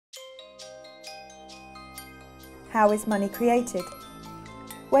How is money created?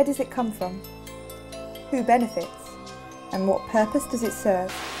 Where does it come from? Who benefits? And what purpose does it serve?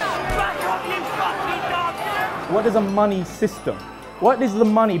 What is a money system? What is the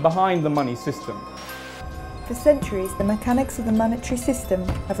money behind the money system? For centuries, the mechanics of the monetary system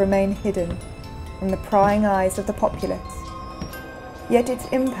have remained hidden from the prying eyes of the populace. Yet its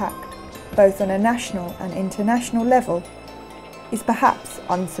impact, both on a national and international level, is perhaps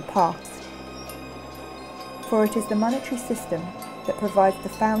unsurpassed. For it is the monetary system that provides the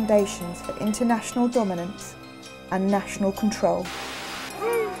foundations for international dominance and national control.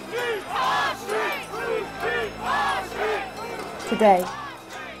 Today,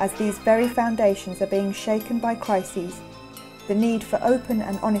 as these very foundations are being shaken by crises, the need for open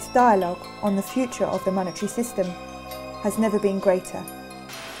and honest dialogue on the future of the monetary system has never been greater.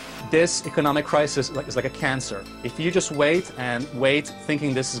 This economic crisis is like a cancer. If you just wait and wait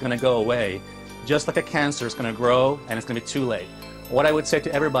thinking this is going to go away, just like a cancer, it's going to grow and it's going to be too late. What I would say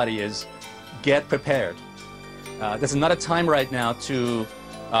to everybody is get prepared. This is not a time right now to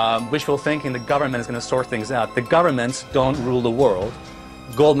wishful thinking the government is going to sort things out. The governments don't rule the world.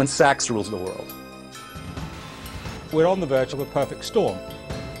 Goldman Sachs rules the world. We're on the verge of a perfect storm.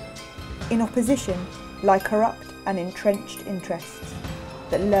 In opposition lie corrupt and entrenched interests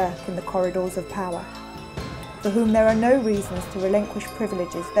that lurk in the corridors of power, for whom there are no reasons to relinquish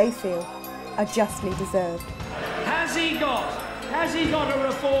privileges they feel are justly deserved. Has he got a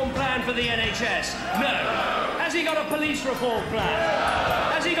reform plan for the NHS? No. Has he got a police reform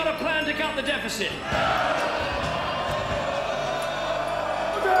plan? Has he got a plan to cut the deficit?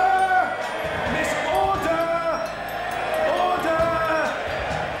 Order! Miss Order! Order!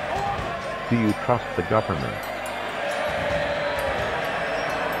 Do you trust the government?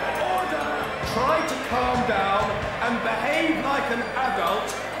 Try to calm down and behave like an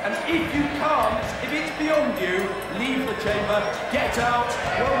adult, and if you can't, if it's beyond you, leave the chamber, get out,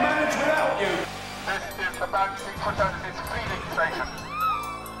 we'll manage without you. This is the bank 600 feeding station.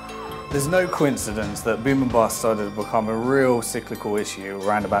 There's no coincidence that boom and bust started to become a real cyclical issue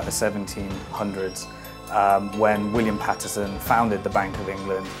around about the 1700s when William Paterson founded the Bank of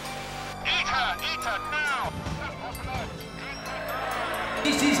England. Eat her now!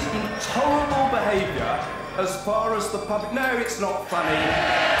 This is intolerable behaviour as far as the public... No, it's not funny.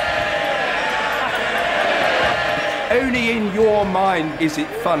 Only in your mind is it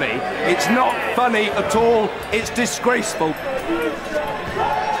funny. It's not funny at all. It's disgraceful.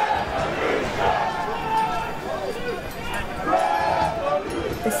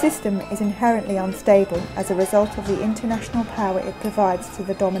 The system is inherently unstable as a result of the international power it provides to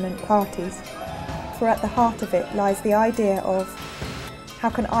the dominant parties. For at the heart of it lies the idea of, how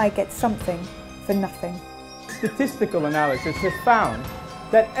can I get something for nothing? Statistical analysis has found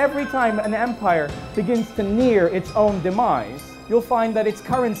that every time an empire begins to near its own demise, you'll find that its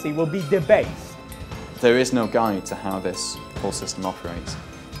currency will be debased. There is no guide to how this whole system operates.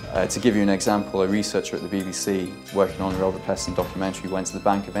 To give you an example, a researcher at the BBC working on a Robert Peston documentary went to the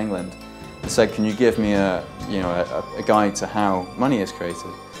Bank of England and said, can you give me a guide to how money is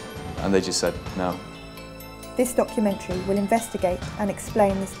created? And they just said no. This documentary will investigate and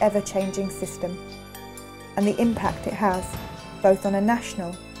explain this ever-changing system and the impact it has, both on a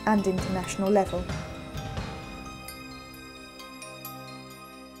national and international level.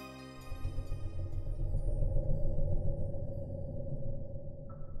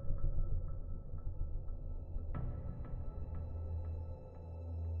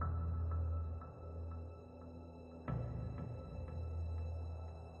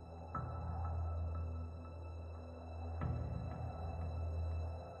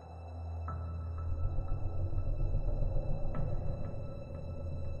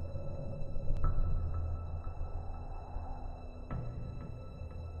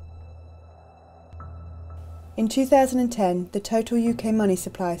 In 2010, the total UK money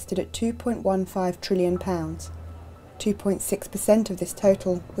supply stood at £2.15 trillion. 2.6% of this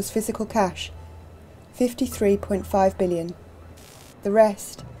total was physical cash, £53.5 billion. The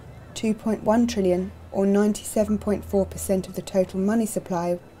rest, £2.1 trillion, or 97.4% of the total money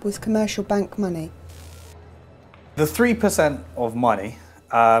supply, was commercial bank money. The 3% of money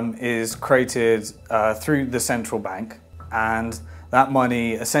is created through the central bank, and that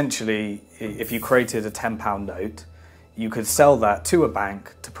money, essentially, if you created a £10 note, you could sell that to a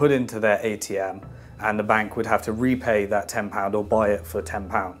bank to put into their ATM, and the bank would have to repay that £10 or buy it for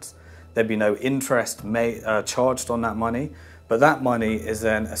 £10. There'd be no interest charged on that money, but that money is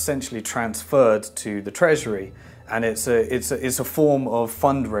then essentially transferred to the Treasury, and it's a form of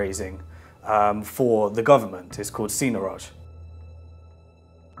fundraising for the government. It's called seigniorage.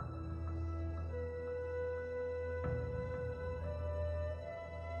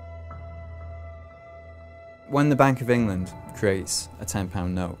 When the Bank of England creates a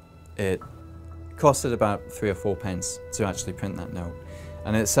 £10 note, it costed about 3 or 4 pence to actually print that note,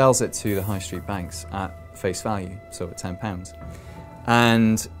 and it sells it to the high street banks at face value, so at £10.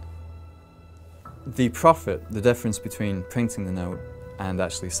 And the profit, the difference between printing the note and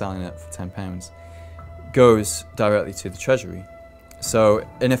actually selling it for £10, goes directly to the Treasury. So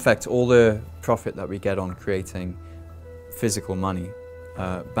in effect, all the profit that we get on creating physical money,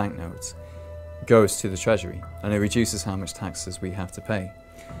 banknotes, goes to the Treasury, and it reduces how much taxes we have to pay.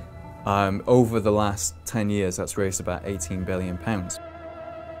 Over the last 10 years, that's raised about £18 billion.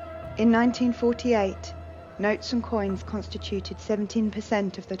 In 1948, notes and coins constituted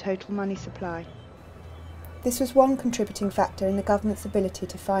 17% of the total money supply. This was one contributing factor in the government's ability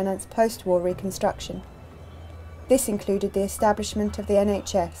to finance post-war reconstruction. This included the establishment of the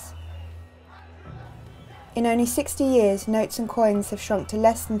NHS. In only 60 years, notes and coins have shrunk to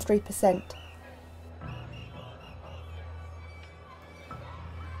less than 3%.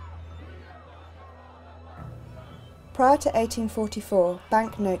 Prior to 1844,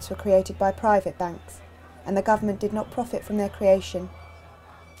 banknotes were created by private banks, and the government did not profit from their creation.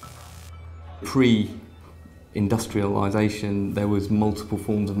 Pre-industrialisation, there was multiple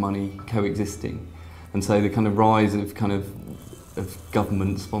forms of money coexisting, and so the kind of rise of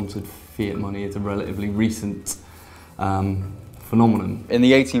government-sponsored fiat money is a relatively recent phenomenon. In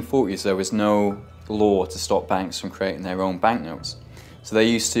the 1840s, there was no law to stop banks from creating their own banknotes, so they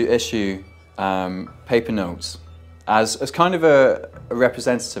used to issue paper notes as kind of a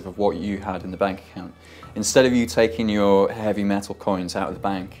representative of what you had in the bank account. Instead of you taking your heavy metal coins out of the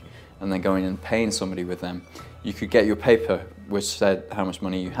bank and then going and paying somebody with them, you could get your paper which said how much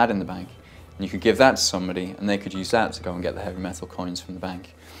money you had in the bank, and you could give that to somebody and they could use that to go and get the heavy metal coins from the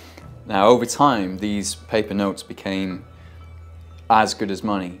bank. Now over time, these paper notes became as good as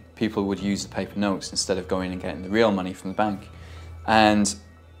money. People would use the paper notes instead of going and getting the real money from the bank. And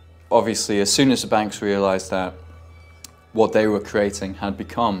obviously, as soon as the banks realised that what they were creating had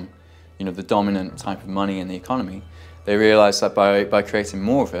become, the dominant type of money in the economy, they realised that by creating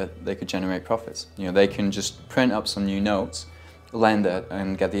more of it, they could generate profits. They can just print up some new notes, lend it,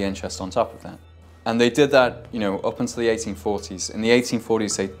 and get the interest on top of that. And they did that, up until the 1840s. In the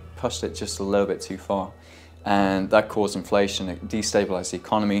 1840s, they pushed it just a little bit too far, and that caused inflation. It destabilised the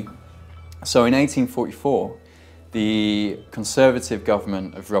economy. So in 1844, the Conservative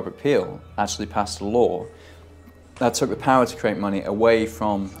government of Robert Peel actually passed a law that took the power to create money away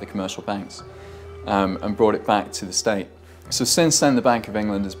from the commercial banks and brought it back to the state. So since then, the Bank of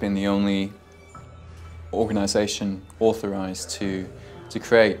England has been the only organisation authorised to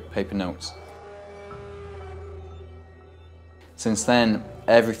create paper notes. Since then,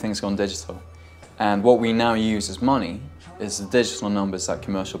 everything's gone digital, and what we now use as money is the digital numbers that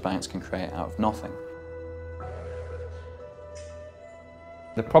commercial banks can create out of nothing.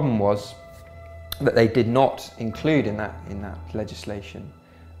 The problem was that they did not include in that legislation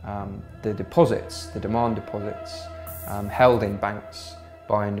the deposits, the demand deposits held in banks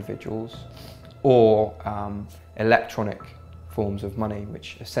by individuals, or electronic forms of money,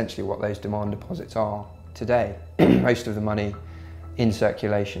 which essentially what those demand deposits are today. Most of the money in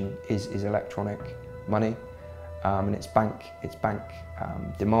circulation is electronic money, and it's bank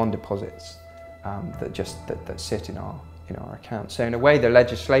demand deposits that sit in our account. So in a way, the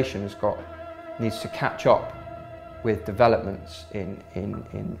legislation needs to catch up with developments in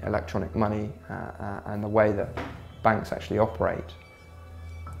electronic money and the way that banks actually operate.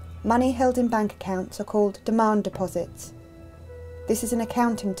 Money held in bank accounts are called demand deposits. This is an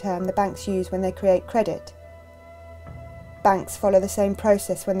accounting term the banks use when they create credit. Banks follow the same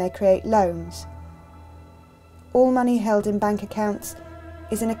process when they create loans. All money held in bank accounts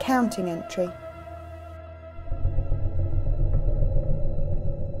is an accounting entry.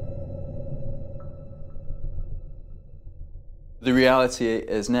 The reality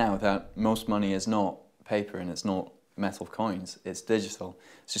is now that most money is not paper and it's not metal coins, it's digital.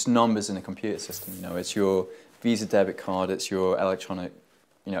 It's just numbers in a computer system. It's your Visa debit card, it's your electronic,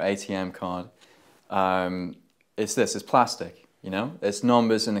 ATM card. It's plastic, It's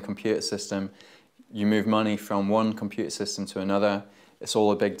numbers in a computer system. You move money from one computer system to another. It's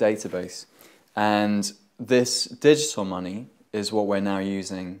all a big database. And this digital money is what we're now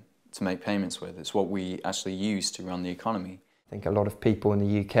using to make payments with. It's what we actually use to run the economy. I think a lot of people in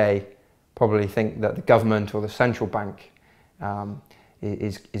the UK probably think that the government or the central bank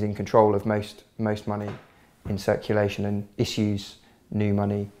is in control of most money in circulation and issues new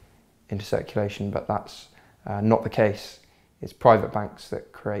money into circulation, but that's not the case. It's private banks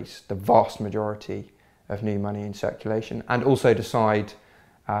that create the vast majority of new money in circulation and also decide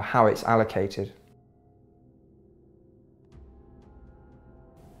how it's allocated.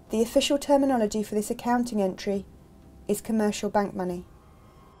 The official terminology for this accounting entry is commercial bank money.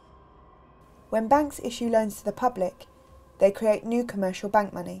 When banks issue loans to the public, they create new commercial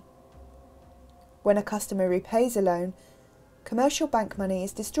bank money. When a customer repays a loan, commercial bank money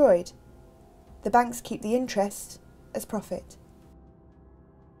is destroyed. The banks keep the interest as profit.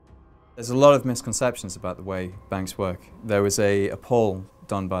 There's a lot of misconceptions about the way banks work. There was a poll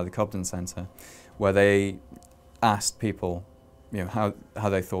done by the Cobden Centre where they asked people how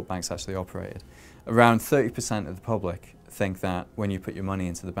they thought banks actually operated. Around 30% of the public think that when you put your money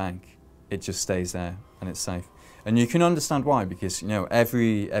into the bank, it just stays there and it's safe. And you can understand why, because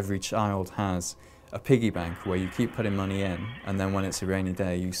every child has a piggy bank where you keep putting money in, and then when it's a rainy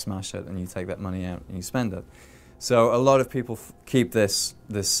day you smash it and you take that money out and you spend it. So a lot of people keep this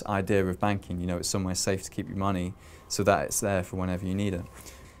idea of banking, it's somewhere safe to keep your money so that it's there for whenever you need it.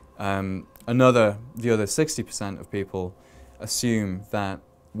 The other 60% of people assume that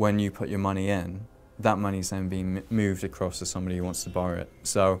when you put your money in, that money's then being moved across to somebody who wants to borrow it.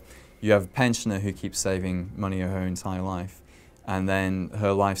 So you have a pensioner who keeps saving money her entire life, and then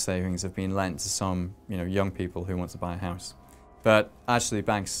her life savings have been lent to some young people who want to buy a house. But actually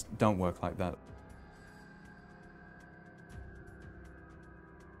banks don't work like that.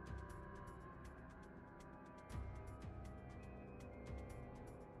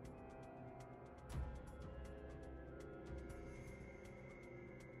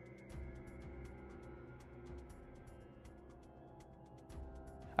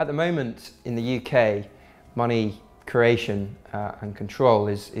 At the moment in the UK, money creation and control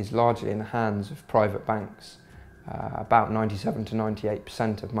is largely in the hands of private banks. About 97 to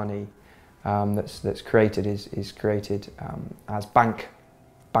 98% of money that's created is created as bank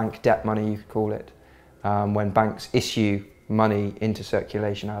debt money, you could call it, when banks issue money into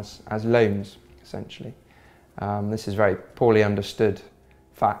circulation as loans, essentially. This is a very poorly understood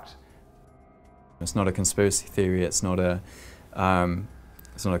fact. It's not a conspiracy theory, it's not a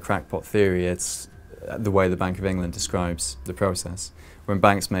crackpot theory, it's the way the Bank of England describes the process. When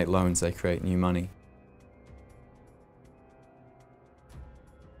banks make loans, they create new money.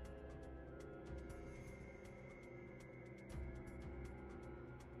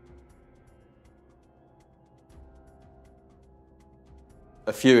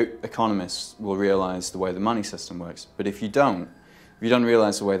 A few economists will realise the way the money system works, but if you don't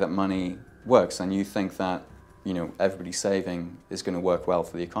realise the way that money works, then you think that everybody saving is going to work well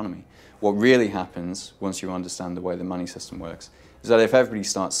for the economy. What really happens, once you understand the way the money system works, is that if everybody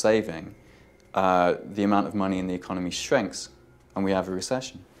starts saving, the amount of money in the economy shrinks and we have a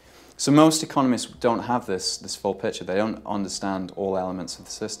recession. So most economists don't have this full picture. They don't understand all elements of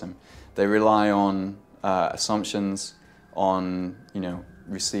the system. They rely on assumptions, on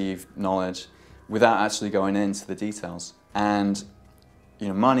received knowledge, without actually going into the details. And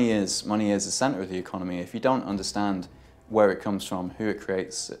money is the center of the economy. If you don't understand where it comes from, who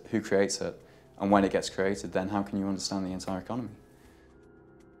creates it, and when it gets created, then how can you understand the entire economy?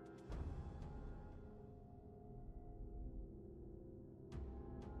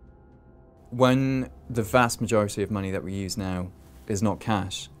 When the vast majority of money that we use now is not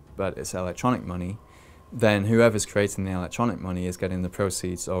cash, but it's electronic money, then whoever's creating the electronic money is getting the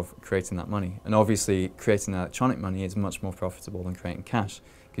proceeds of creating that money. And obviously creating electronic money is much more profitable than creating cash,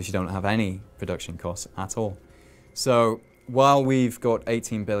 because you don't have any production costs at all. So while we've got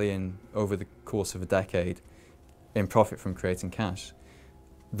 18 billion over the course of a decade in profit from creating cash,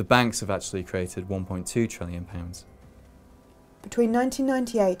 the banks have actually created 1.2 trillion pounds. Between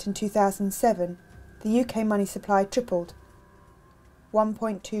 1998 and 2007, the UK money supply tripled.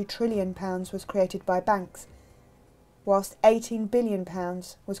 £1.2 trillion was created by banks, whilst £18 billion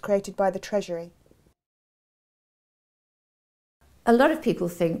was created by the Treasury. A lot of people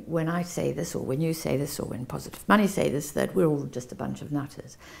think when I say this, or when you say this, or when Positive Money say this, that we're all just a bunch of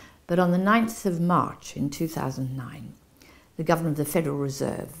nutters. But on the 9th of March in 2009, the Governor of the Federal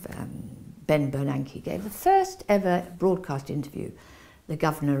Reserve, Ben Bernanke, gave the first ever broadcast interview the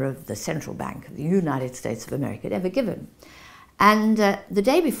Governor of the Central Bank of the United States of America had ever given. And the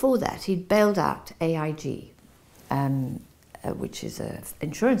day before that, he'd bailed out AIG, which is an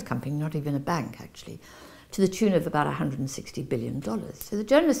insurance company, not even a bank actually, to the tune of about $160 billion. So the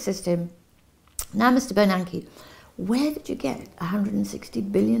journalist says to him, "Now, Mr. Bernanke, where did you get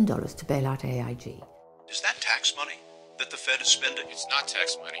 $160 billion to bail out AIG?" Is that tax money that the Fed is spending? It's not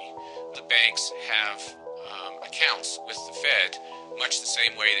tax money. The banks have accounts with the Fed, much the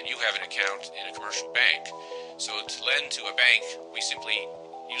same way that you have an account in a commercial bank. So to lend to a bank, we simply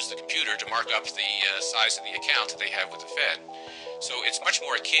use the computer to mark up the size of the account that they have with the Fed. So it's much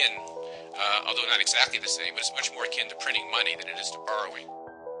more akin, although not exactly the same, but it's much more akin to printing money than it is to borrowing.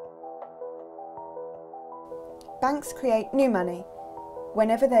 Banks create new money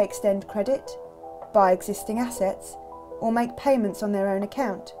whenever they extend credit, buy existing assets, or make payments on their own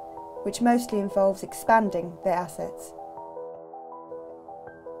account, which mostly involves expanding their assets.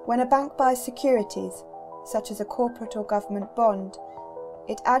 When a bank buys securities, such as a corporate or government bond,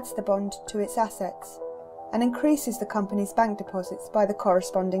 it adds the bond to its assets and increases the company's bank deposits by the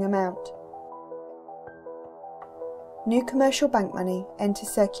corresponding amount. New commercial bank money enters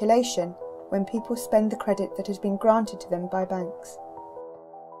circulation when people spend the credit that has been granted to them by banks.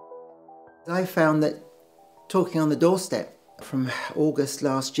 I found that talking on the doorstep from August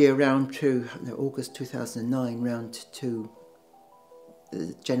last year round to August 2009 round to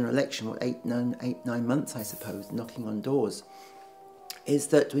the general election, what, 9 months I suppose, knocking on doors, is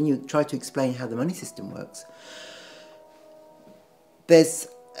that when you try to explain how the money system works, there's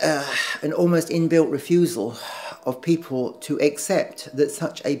an almost inbuilt refusal of people to accept that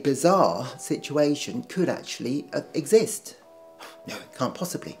such a bizarre situation could actually exist. No, it can't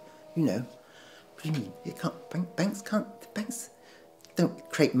possibly. You know, what do you mean? It can't. Banks don't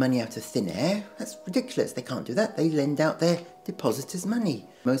create money out of thin air. That's ridiculous. They can't do that. They lend out their depositors' money.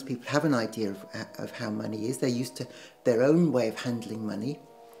 Most people have an idea of how money is. They're used to their own way of handling money.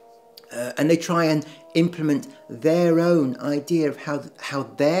 And they try and implement their own idea of how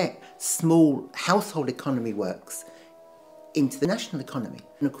their small household economy works into the national economy.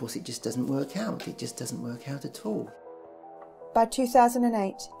 And of course it just doesn't work out. It just doesn't work out at all. By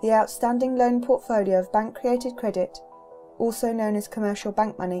 2008, the outstanding loan portfolio of bank-created credit, also known as commercial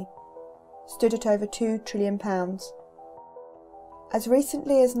bank money, stood at over £2 trillion. As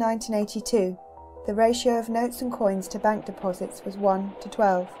recently as 1982, the ratio of notes and coins to bank deposits was 1 to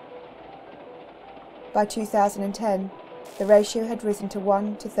 12. By 2010, the ratio had risen to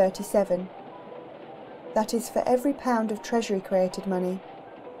 1 to 37. That is, for every pound of Treasury-created money,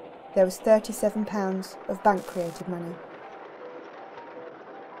 there was £37 of bank-created money.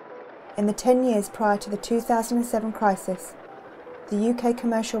 In the 10 years prior to the 2007 crisis, the UK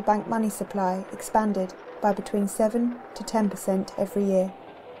commercial bank money supply expanded by between 7 to 10% every year.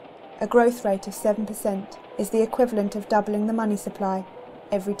 A growth rate of 7% is the equivalent of doubling the money supply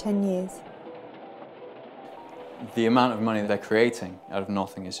every 10 years. The amount of money that they're creating out of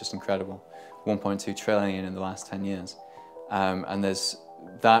nothing is just incredible. 1.2 trillion in the last 10 years. And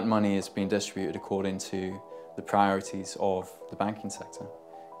that money is being distributed according to the priorities of the banking sector,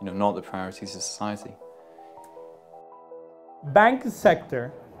 not the priorities of society. Bank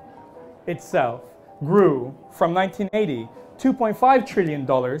sector itself grew from 1980, $2.5 trillion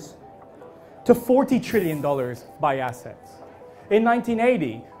to $40 trillion by assets. In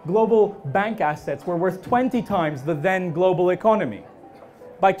 1980, global bank assets were worth 20 times the then global economy.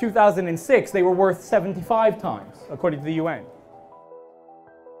 By 2006, they were worth 75 times, according to the UN.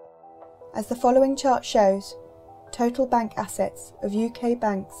 As the following chart shows, total bank assets of UK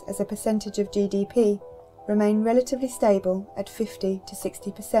banks as a percentage of GDP remain relatively stable at 50 to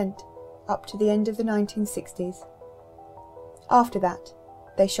 60% up to the end of the 1960s. After that,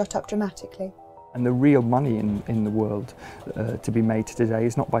 they shot up dramatically. And the real money in the world to be made today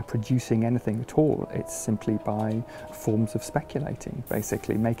is not by producing anything at all, it's simply by forms of speculating,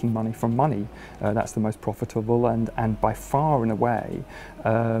 basically, making money from money. That's the most profitable and by far and away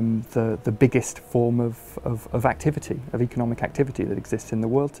the biggest form of activity, of economic activity that exists in the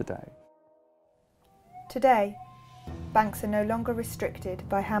world today. Today, banks are no longer restricted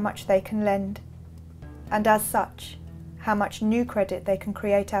by how much they can lend, and as such, how much new credit they can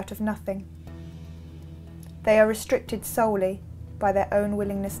create out of nothing. They are restricted solely by their own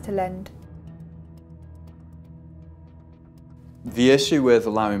willingness to lend. The issue with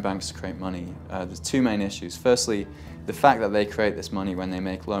allowing banks to create money, there's two main issues. Firstly, the fact that they create this money when they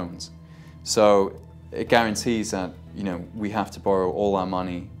make loans. So it guarantees that we have to borrow all our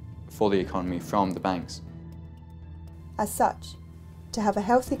money for the economy from the banks. As such, to have a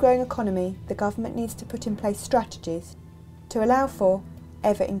healthy growing economy, the government needs to put in place strategies to allow for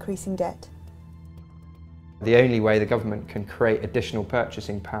ever-increasing debt. The only way the government can create additional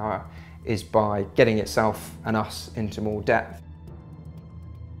purchasing power is by getting itself and us into more debt.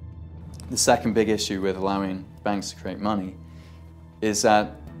 The second big issue with allowing banks to create money is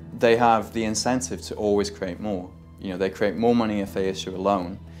that they have the incentive to always create more. They create more money if they issue a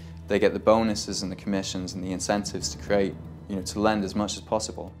loan. They get the bonuses and the commissions and the incentives to create, to lend as much as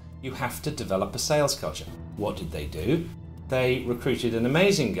possible. You have to develop a sales culture. What did they do? They recruited an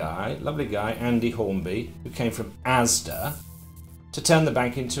amazing guy, lovely guy, Andy Hornby, who came from Asda, to turn the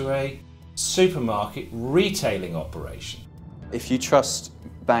bank into a supermarket retailing operation. If you trust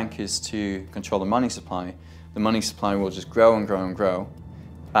bankers to control the money supply will just grow and grow and grow,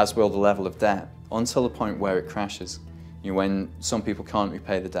 as will the level of debt. until the point where it crashes, you know, when some people can't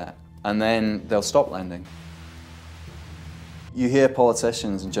repay the debt, and then they'll stop lending. You hear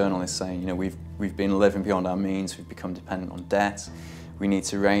politicians and journalists saying, you know, we've been living beyond our means, we've become dependent on debt, we need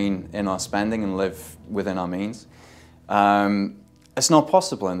to rein in our spending and live within our means. It's not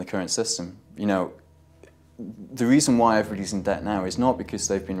possible in the current system. You know, the reason why everybody's in debt now is not because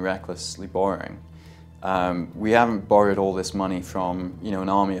they've been recklessly borrowing. We haven't borrowed all this money from, you know, an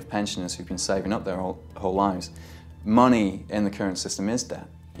army of pensioners who've been saving up their whole lives. Money in the current system is debt.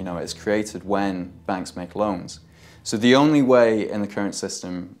 You know, it's created when banks make loans. So the only way in the current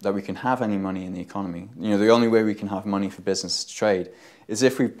system that we can have any money in the economy, you know, the only way we can have money for business to trade is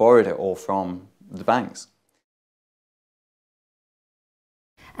if we've borrowed it all from the banks.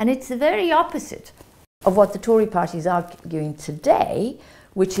 And it's the very opposite of what the Tory party is arguing today,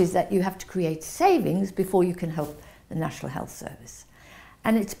 which is that you have to create savings before you can help the National Health Service.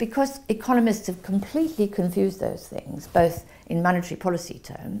 And it's because economists have completely confused those things, both in monetary policy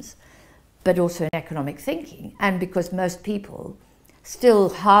terms, but also in economic thinking, and because most people still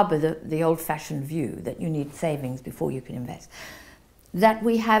harbour the old-fashioned view that you need savings before you can invest, that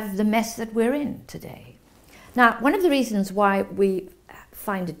we have the mess that we're in today. Now, one of the reasons why we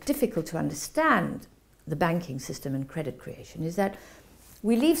find it difficult to understand the banking system and credit creation is that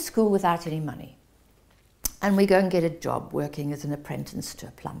we leave school without any money and we go and get a job working as an apprentice to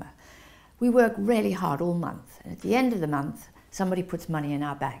a plumber. We work really hard all month, and at the end of the month somebody puts money in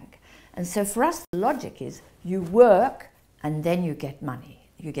our bank. And so for us the logic is you work and then you get money,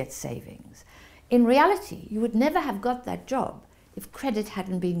 you get savings. In reality you would never have got that job if credit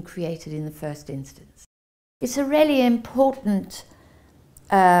hadn't been created in the first instance. It's a really important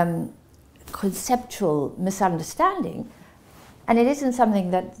conceptual misunderstanding, and it isn't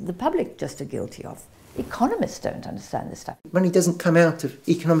something that the public just are guilty of. Economists don't understand this stuff. Money doesn't come out of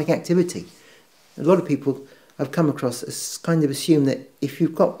economic activity. A lot of people I've come across as kind of assume that if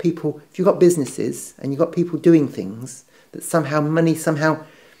you've got businesses and you've got people doing things, that somehow money somehow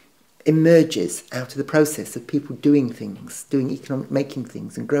emerges out of the process of people doing things, making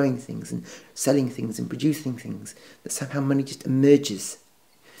things and growing things and selling things and producing things, that somehow money just emerges.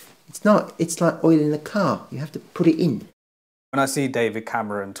 It's not, it's like oil in a car, you have to put it in. When I see David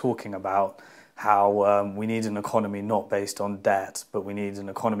Cameron talking about how we need an economy not based on debt, but we need an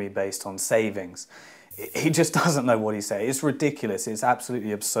economy based on savings, he just doesn't know what he's saying. It's ridiculous, it's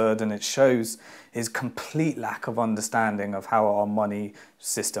absolutely absurd, and it shows his complete lack of understanding of how our money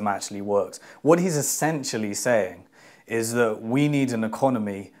system actually works. What he's essentially saying is that we need an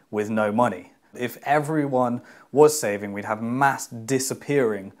economy with no money. If everyone was saving, we'd have mass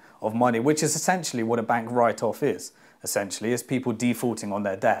disappearing of money, which is essentially what a bank write-off is. Essentially, is people defaulting on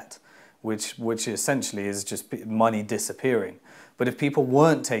their debt, which essentially is just money disappearing. But if people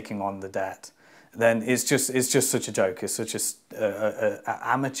weren't taking on the debt, then it's just such a joke. It's such a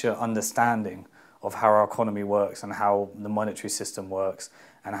amateur understanding of how our economy works and how the monetary system works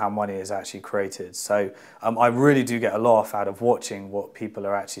and how money is actually created. So I really do get a laugh out of watching what people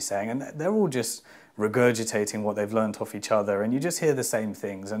are actually saying, and they're all just regurgitating what they've learnt off each other, and you just hear the same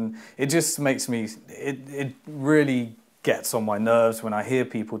things, and it just makes me, it really gets on my nerves when I hear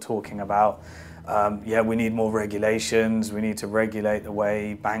people talking about yeah, we need more regulations, we need to regulate the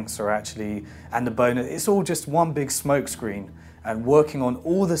way banks are actually, and the bonus. It's all just one big smokescreen and working on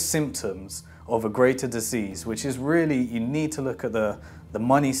all the symptoms of a greater disease, which is really, you need to look at the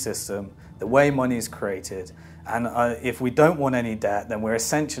money system, the way money is created. And if we don't want any debt, then we're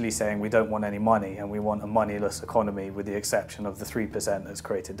essentially saying we don't want any money and we want a moneyless economy with the exception of the 3% that's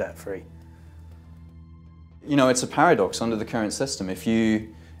created debt-free. You know, it's a paradox under the current system.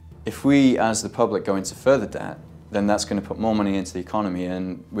 If we as the public go into further debt, then that's going to put more money into the economy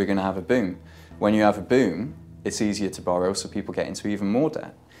and we're going to have a boom. When you have a boom, it's easier to borrow, so people get into even more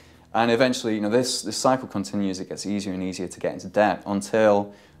debt. And eventually, you know, this cycle continues. It gets easier and easier to get into debt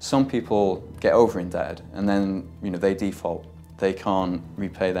until some people get over-indebted and then, you know, they default. They can't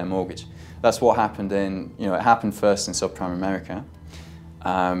repay their mortgage. That's what happened in, you know, it happened first in subprime America.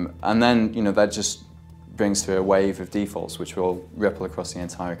 And then, you know, that just brings to a wave of defaults which will ripple across the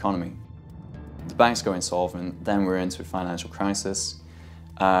entire economy. The banks go insolvent, then we're into a financial crisis,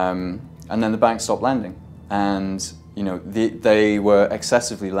 and then the banks stop lending. And you know, they were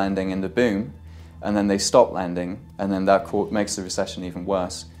excessively lending in the boom, and then they stop lending, and then that makes the recession even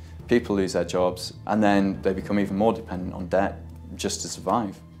worse. People lose their jobs, and then they become even more dependent on debt just to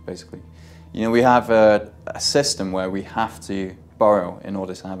survive, basically. You know, we have a system where we have to borrow in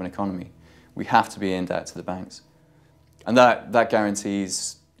order to have an economy. We have to be in debt to the banks. And that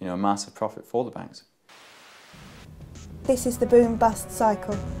guarantees, you know, a massive profit for the banks. This is the boom-bust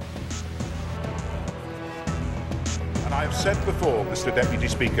cycle. And I have said before, Mr. Deputy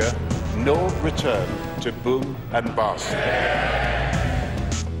Speaker, no return to boom and bust.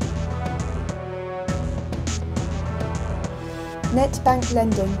 Net bank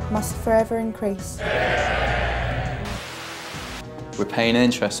lending must forever increase. We're paying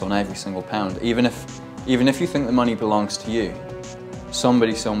interest on every single pound. Even if you think the money belongs to you,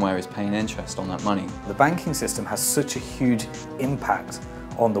 somebody somewhere is paying interest on that money. The banking system has such a huge impact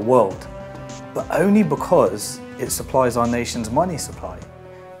on the world, but only because it supplies our nation's money supply.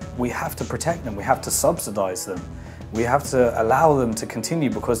 We have to protect them, we have to subsidize them, we have to allow them to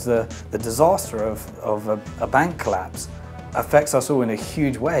continue, because the disaster of a bank collapse affects us all in a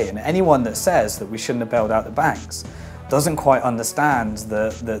huge way, and anyone that says that we shouldn't have bailed out the banks doesn't quite understand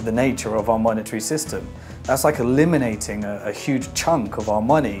the nature of our monetary system. That's like eliminating a huge chunk of our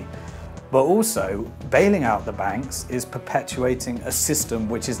money, but also bailing out the banks is perpetuating a system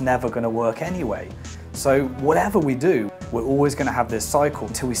which is never going to work anyway. So whatever we do, we're always going to have this cycle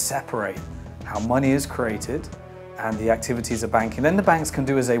until we separate how money is created and the activities of banking. Then the banks can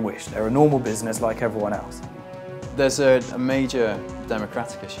do as they wish. They're a normal business like everyone else. There's a major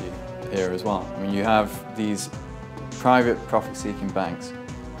democratic issue here as well. I mean, you have these private profit-seeking banks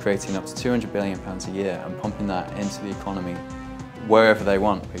creating up to £200 billion a year and pumping that into the economy wherever they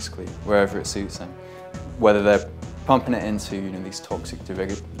want, basically, wherever it suits them. Whether they're pumping it into these toxic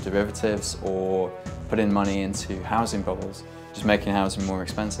derivatives or putting money into housing bubbles, just making housing more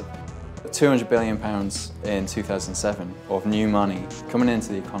expensive. £200 billion in 2007 of new money coming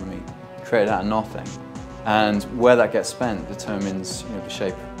into the economy, created out of nothing, and where that gets spent determines the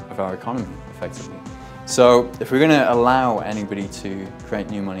shape of our economy, effectively. So if we're going to allow anybody to create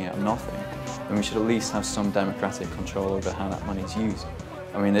new money out of nothing, then we should at least have some democratic control over how that money is used.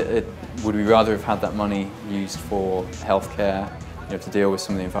 I mean, would we rather have had that money used for healthcare, to deal with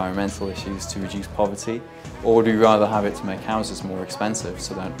some of the environmental issues, to reduce poverty, or would we rather have it to make houses more expensive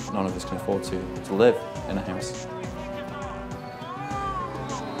so that none of us can afford to live in a house?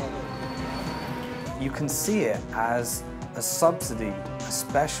 You can see it as a subsidy, a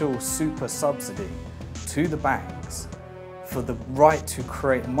special super subsidy to the banks for the right to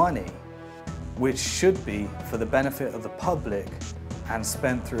create money, which should be for the benefit of the public and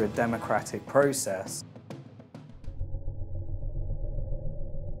spent through a democratic process.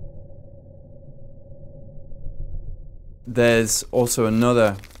 There's also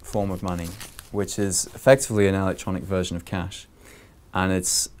another form of money, which is effectively an electronic version of cash, and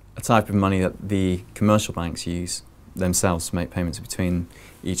it's a type of money that the commercial banks use themselves to make payments between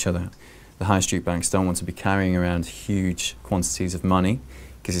each other. The high street banks don't want to be carrying around huge quantities of money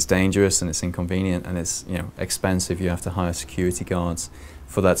because it's dangerous and it's inconvenient and it's expensive. You have to hire security guards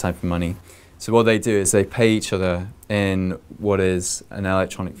for that type of money. So what they do is they pay each other in what is an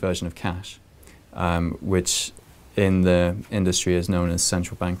electronic version of cash, which in the industry is known as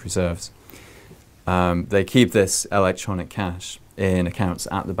central bank reserves. They keep this electronic cash in accounts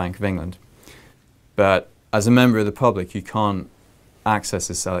at the Bank of England. But as a member of the public, you can't access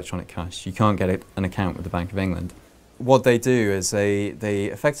this electronic cash. You can't get an account with the Bank of England. What they do is they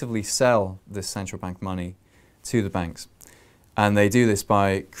effectively sell this central bank money to the banks. And they do this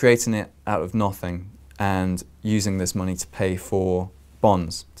by creating it out of nothing and using this money to pay for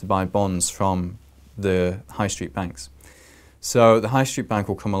bonds, to buy bonds from the high street banks. So the high street bank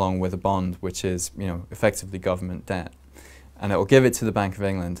will come along with a bond which is effectively government debt, and it will give it to the Bank of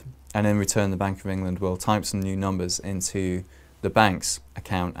England, and in return the Bank of England will type some new numbers into the bank's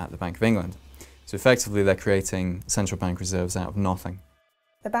account at the Bank of England. So effectively they're creating central bank reserves out of nothing.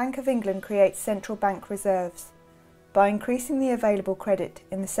 The Bank of England creates central bank reserves by increasing the available credit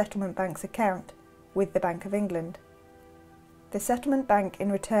in the settlement bank's account with the Bank of England. The settlement bank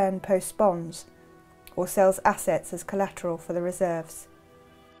in return posts bonds or sells assets as collateral for the reserves.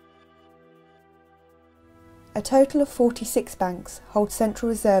 A total of 46 banks hold central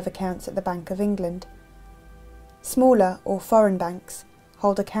reserve accounts at the Bank of England. Smaller or foreign banks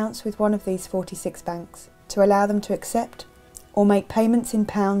hold accounts with one of these 46 banks to allow them to accept or make payments in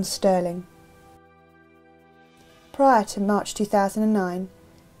pounds sterling. Prior to March 2009,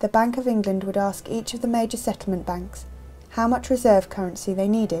 the Bank of England would ask each of the major settlement banks how much reserve currency they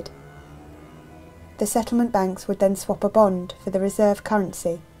needed. The settlement banks would then swap a bond for the reserve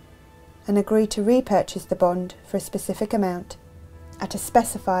currency and agree to repurchase the bond for a specific amount at a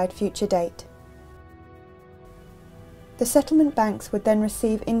specified future date. The settlement banks would then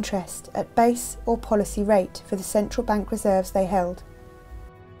receive interest at base or policy rate for the central bank reserves they held.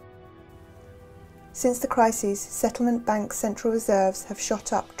 Since the crisis, settlement bank central reserves have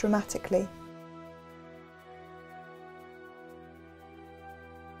shot up dramatically.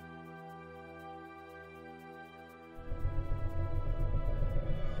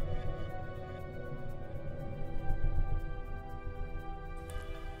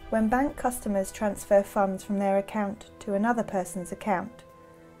 When bank customers transfer funds from their account to another person's account,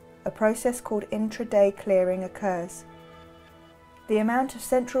 a process called intraday clearing occurs. The amount of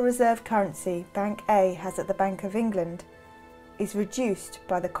central reserve currency Bank A has at the Bank of England is reduced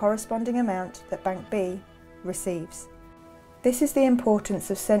by the corresponding amount that Bank B receives. This is the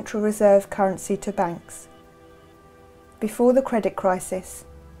importance of central reserve currency to banks. Before the credit crisis,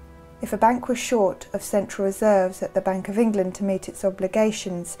 if a bank was short of central reserves at the Bank of England to meet its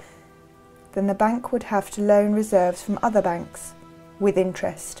obligations, then the bank would have to loan reserves from other banks with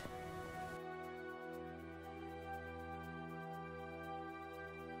interest.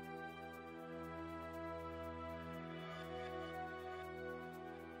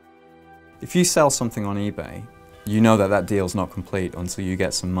 If you sell something on eBay, you know that that deal's not complete until you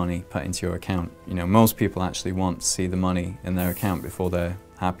get some money put into your account. You know, most people actually want to see the money in their account before they're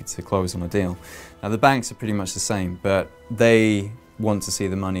happy to close on a deal. Now the banks are pretty much the same, but they want to see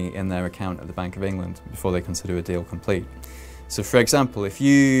the money in their account at the Bank of England before they consider a deal complete. So for example, if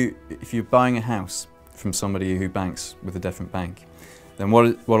you're buying a house from somebody who banks with a different bank, then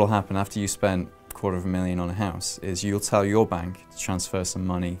what'll happen after you spend $250,000 on a house is you'll tell your bank to transfer some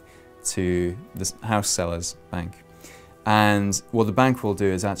money to the house seller's bank. And what the bank will do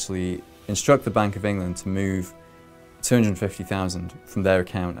is actually instruct the Bank of England to move $250,000 from their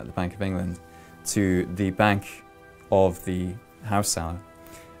account at the Bank of England to the bank of the house seller.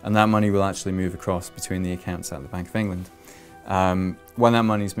 And that money will actually move across between the accounts at the Bank of England. When that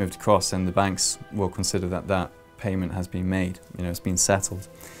money is moved across, then the banks will consider that that payment has been made, you know, it's been settled.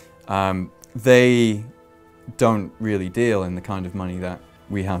 They don't really deal in the kind of money that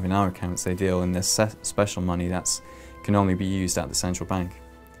we have in our accounts. They deal in this special money that can only be used at the central bank.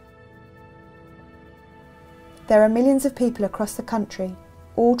 There are millions of people across the country,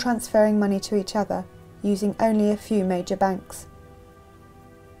 all transferring money to each other using only a few major banks.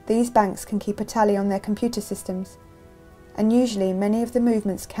 These banks can keep a tally on their computer systems, and usually many of the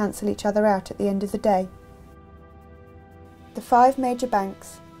movements cancel each other out at the end of the day. The 5 major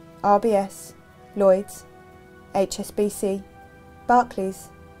banks, RBS, Lloyds, HSBC,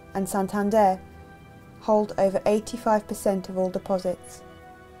 Barclays and Santander, hold over 85% of all deposits.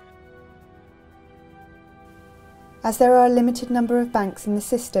 As there are a limited number of banks in the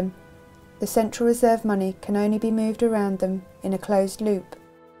system, the central reserve money can only be moved around them in a closed loop.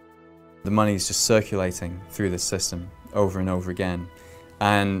 The money is just circulating through this system over and over again.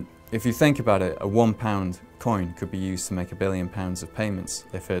 And if you think about it, a £1 coin could be used to make £1 billion of payments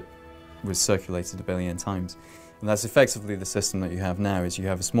if it was circulated 1 billion times. And that's effectively the system that you have now, is you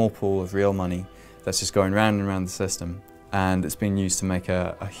have a small pool of real money that's just going round and round the system, and it's being used to make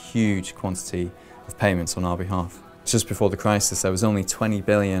a huge quantity of payments on our behalf. Just before the crisis, there was only £20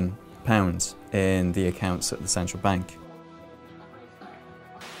 billion in the accounts at the central bank.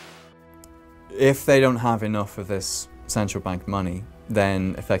 If they don't have enough of this central bank money,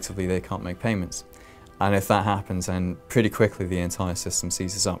 then effectively they can't make payments. And if that happens, then pretty quickly the entire system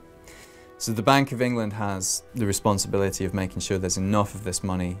seizes up. So the Bank of England has the responsibility of making sure there's enough of this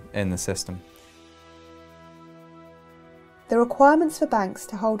money in the system. The requirements for banks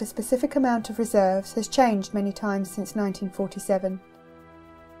to hold a specific amount of reserves has changed many times since 1947.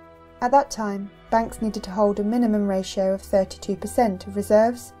 At that time, banks needed to hold a minimum ratio of 32% of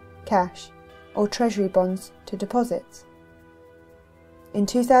reserves, cash, or treasury bonds to deposits. In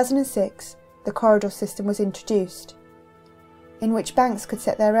 2006, the corridor system was introduced, in which banks could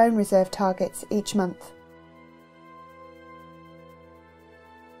set their own reserve targets each month.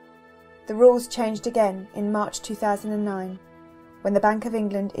 The rules changed again in March 2009, when the Bank of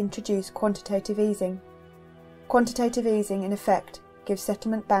England introduced quantitative easing. Quantitative easing, in effect, gives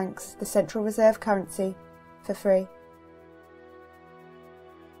settlement banks the central reserve currency for free.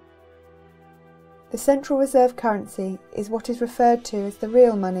 The central reserve currency is what is referred to as the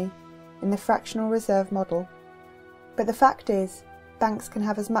real money in the fractional reserve model. But the fact is, banks can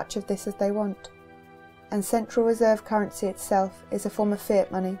have as much of this as they want, and central reserve currency itself is a form of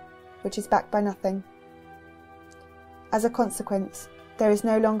fiat money, which is backed by nothing. As a consequence, there is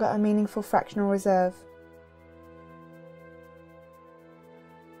no longer a meaningful fractional reserve.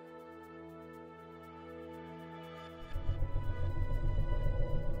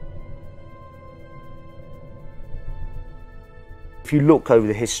 If you look over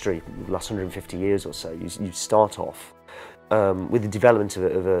the history, the last 150 years or so, you start off with the development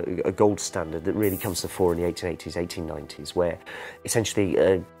of a gold standard that really comes to the fore in the 1880s, 1890s, where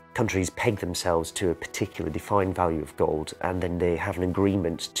essentially countries peg themselves to a particular defined value of gold, and then they have an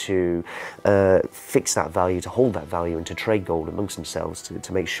agreement to fix that value, to hold that value, and to trade gold amongst themselves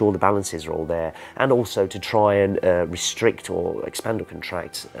to make sure the balances are all there, and also to try and restrict or expand or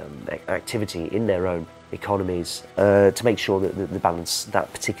contract activity in their own economies to make sure that the balance,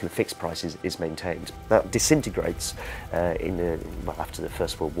 that particular fixed price is maintained. That disintegrates after the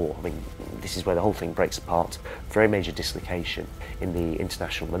First World War. I mean, this is where the whole thing breaks apart. Very major dislocation in the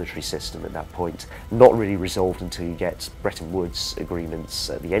international monetary system at that point. Not really resolved until you get Bretton Woods agreements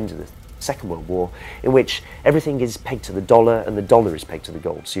at the end of the Second World War, in which everything is pegged to the dollar and the dollar is pegged to the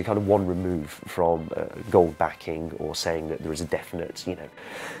gold. So you're kind of one remove from gold backing, or saying that there is a definite, you know,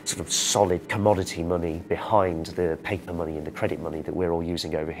 sort of solid commodity money behind the paper money and the credit money that we're all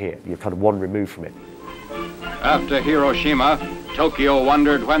using over here. You're kind of one remove from it. After Hiroshima, Tokyo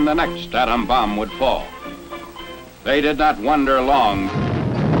wondered when the next atom bomb would fall. They did not wonder long.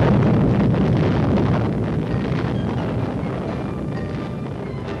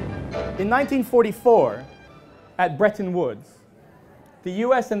 In 1944, at Bretton Woods, the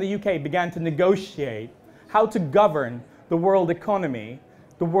US and the UK began to negotiate how to govern the world economy,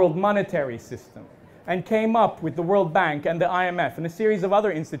 the world monetary system, and came up with the World Bank and the IMF and a series of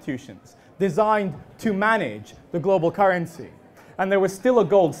other institutions designed to manage the global currency. And there was still a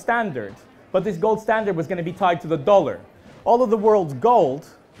gold standard, but this gold standard was going to be tied to the dollar. All of the world's gold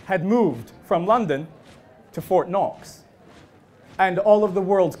had moved from London to Fort Knox, and all of the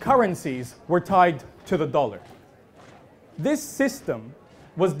world's currencies were tied to the dollar. This system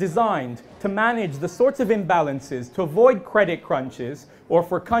was designed to manage the sorts of imbalances, to avoid credit crunches, or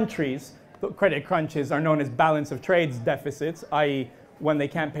for countries, the credit crunches are known as balance of trades deficits, i.e. when they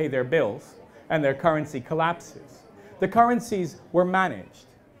can't pay their bills and their currency collapses. The currencies were managed,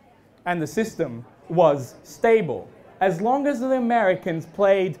 and the system was stable, as long as the Americans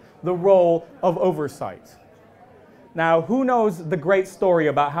played the role of oversight. Now, who knows the great story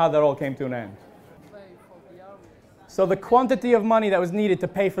about how that all came to an end? So the quantity of money that was needed to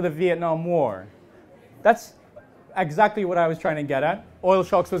pay for the Vietnam War, that's exactly what I was trying to get at. Oil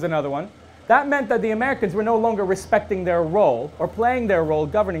shocks was another one. That meant that the Americans were no longer respecting their role or playing their role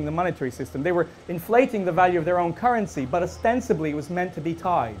governing the monetary system. They were inflating the value of their own currency, but ostensibly it was meant to be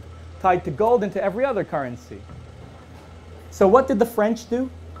tied to gold and to every other currency. So what did the French do?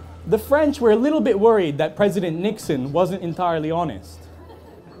 The French were a little bit worried that President Nixon wasn't entirely honest.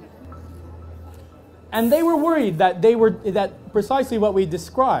 And they were worried that precisely what we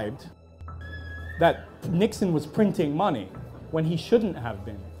described, that Nixon was printing money when he shouldn't have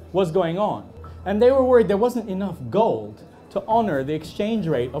been, was going on. And they were worried there wasn't enough gold to honor the exchange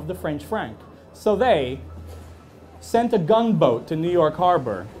rate of the French franc. So they sent a gunboat to New York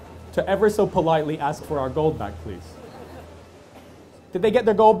Harbor to ever so politely ask for our gold back, please. Did they get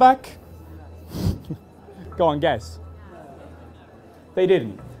their gold back? Go on, guess. They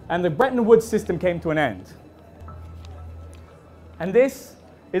didn't. And the Bretton Woods system came to an end. And this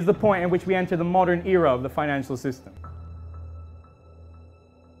is the point in which we enter the modern era of the financial system.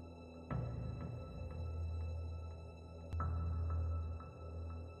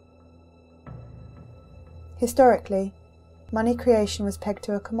 Historically, money creation was pegged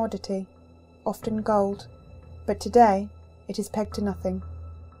to a commodity, often gold, but today it is pegged to nothing.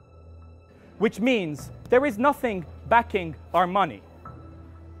 Which means there is nothing backing our money.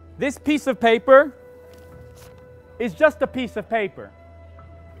 This piece of paper is just a piece of paper.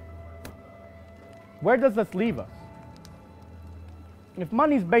 Where does this leave us? If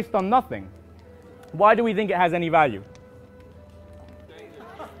money is based on nothing, why do we think it has any value?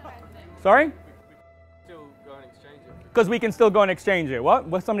 Sorry? Because we can still go and exchange it. What?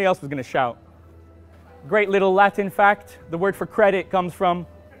 Well, somebody else was going to shout. Great little Latin fact, the word for credit comes from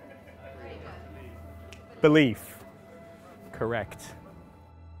belief. Correct.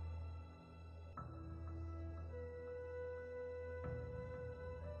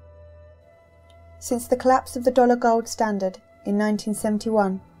 Since the collapse of the dollar gold standard in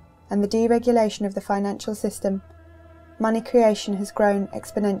 1971 and the deregulation of the financial system, money creation has grown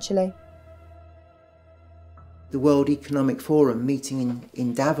exponentially. The World Economic Forum meeting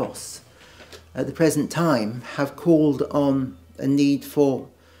in Davos at the present time have called on a need for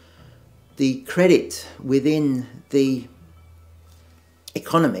the credit within the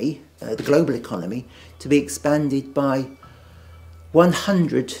economy, the global economy, to be expanded by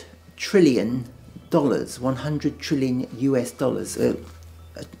 $100 trillion, 100 trillion US dollars. A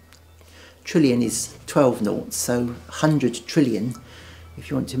trillion is 12 noughts, so 100 trillion, if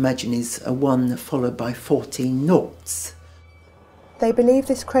you want to imagine, is a 1 followed by 14 noughts. They believe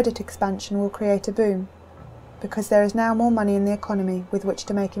this credit expansion will create a boom, because there is now more money in the economy with which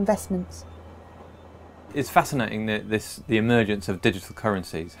to make investments. It's fascinating the emergence of digital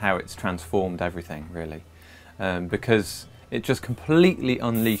currencies, how it's transformed everything really, because it just completely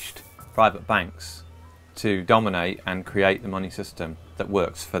unleashed private banks to dominate and create the money system that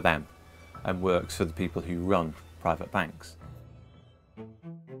works for them and works for the people who run private banks.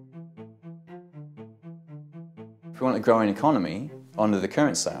 If we want a growing economy, under the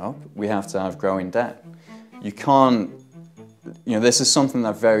current setup, we have to have growing debt. You can't, this is something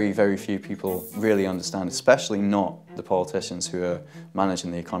that very, very few people really understand, especially not the politicians who are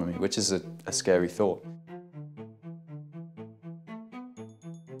managing the economy, which is a scary thought.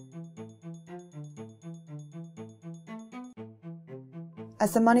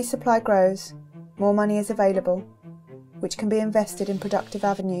 As the money supply grows, more money is available, which can be invested in productive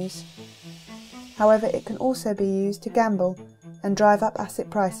avenues. However, it can also be used to gamble and drive up asset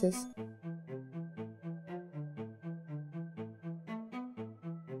prices.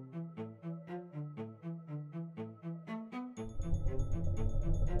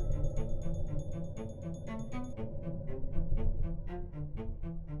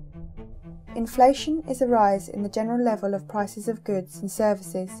 Inflation is a rise in the general level of prices of goods and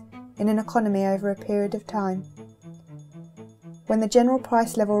services in an economy over a period of time. When the general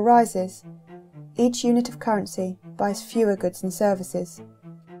price level rises, each unit of currency buys fewer goods and services.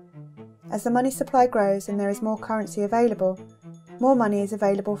 As the money supply grows and there is more currency available, more money is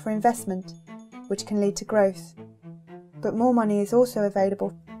available for investment, which can lead to growth. But more money is also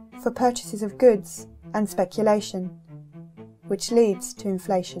available for purchases of goods and speculation, which leads to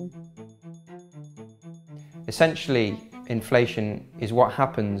inflation. Essentially, inflation is what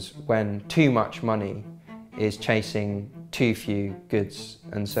happens when too much money is chasing too few goods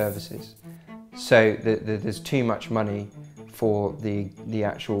and services. So there's too much money for the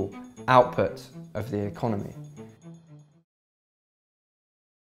actual output of the economy.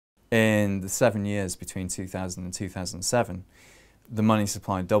 In the 7 years between 2000 and 2007, the money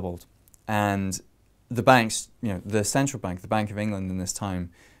supply doubled, and the banks, the central bank, the Bank of England in this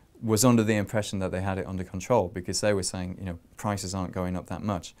time, was under the impression that they had it under control because they were saying, prices aren't going up that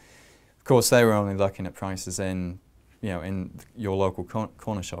much. Of course, they were only looking at prices in your local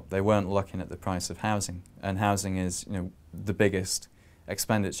corner shop. They weren't looking at the price of housing, and housing is, the biggest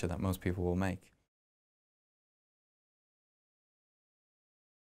expenditure that most people will make.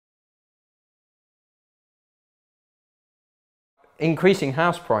 Increasing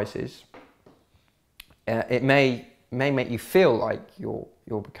house prices, it may make you feel like you're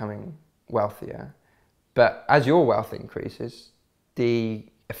becoming wealthier, but as your wealth increases, the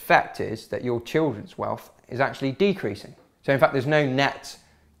effect is that your children's wealth is actually decreasing. So in fact, there's no net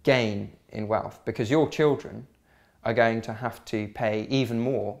gain in wealth because your children are going to have to pay even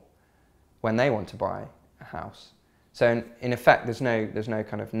more when they want to buy a house. So in effect, there's no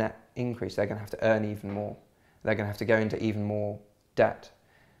kind of net increase. They're going to have to earn even more. They're going to have to go into even more debt.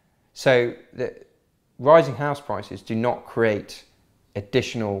 So the rising house prices do not create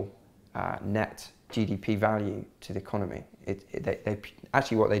additional net GDP value to the economy.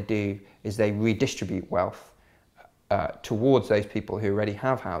 Actually what they do is they redistribute wealth towards those people who already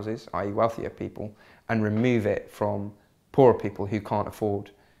have houses, i.e. wealthier people, and remove it from poorer people who can't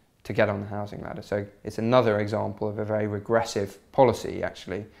afford to get on the housing ladder. So it's another example of a very regressive policy,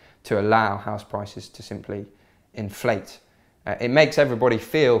 actually, to allow house prices to simply inflate. It makes everybody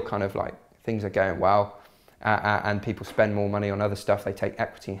feel kind of like things are going well, and people spend more money on other stuff. They take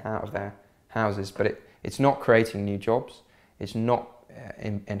equity out of their houses, but it's not creating new jobs. It's not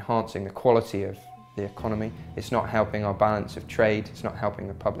enhancing the quality of the economy. It's not helping our balance of trade. It's not helping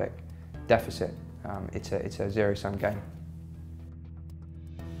the public deficit. It's a zero-sum game.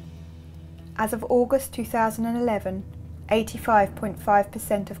 As of August 2011,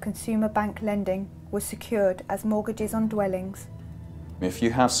 85.5% of consumer bank lending was secured as mortgages on dwellings. If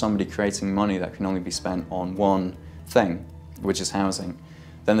you have somebody creating money that can only be spent on one thing, which is housing,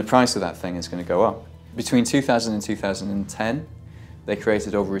 then the price of that thing is going to go up. Between 2000 and 2010, they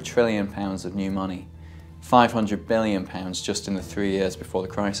created over £1 trillion of new money, £500 billion just in the 3 years before the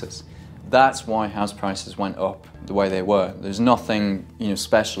crisis. That's why house prices went up the way they were. There's nothing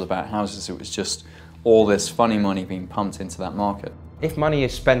special about houses. It was just all this funny money being pumped into that market. If money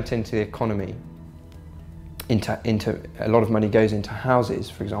is spent into the economy, a lot of money goes into houses,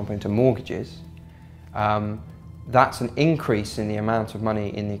 for example, into mortgages, that's an increase in the amount of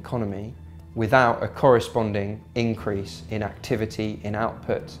money in the economy without a corresponding increase in activity, in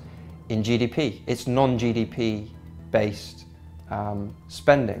output, in GDP. It's non-GDP based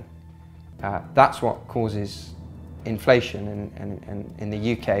spending. That's what causes inflation, and in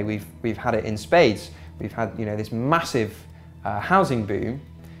the UK we've had it in spades We've had, you know, this massive housing boom,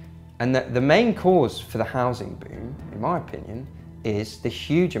 and the main cause for the housing boom, in my opinion, is the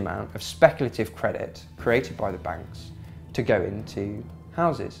huge amount of speculative credit created by the banks to go into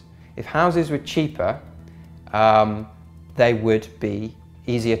houses. If houses were cheaper, they would be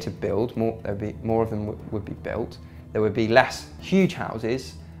easier to build, more of them would be built. There would be less huge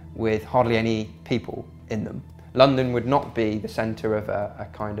houses with hardly any people in them. London would not be the centre of a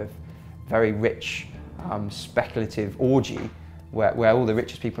kind of very rich speculative orgy where all the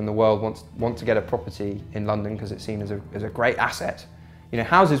richest people in the world want to get a property in London because it's seen as a great asset. You know,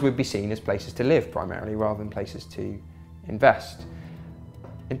 houses would be seen as places to live primarily rather than places to invest.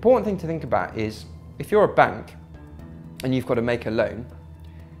 Important thing to think about is if you're a bank and you've got to make a loan,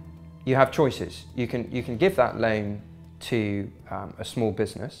 you have choices. You can give that loan to a small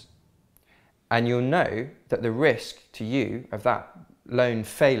business, and you'll know that the risk to you of that loan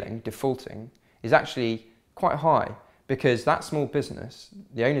failing, defaulting, is actually quite high because that small business,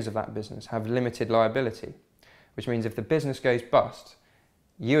 the owners of that business, have limited liability, which means if the business goes bust,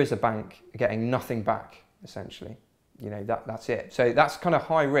 you as a bank are getting nothing back, essentially. You know, that's it. So that's kind of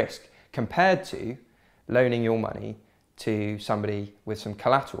high risk compared to loaning your money to somebody with some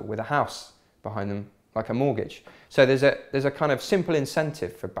collateral, with a house behind them, like a mortgage. So there's a kind of simple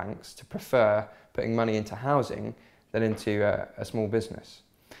incentive for banks to prefer putting money into housing than into a small business.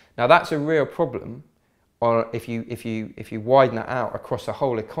 Now that's a real problem if you widen that out across a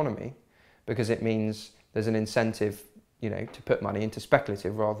whole economy, because it means there's an incentive, you know, to put money into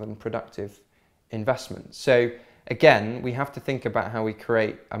speculative rather than productive investment. So again, we have to think about how we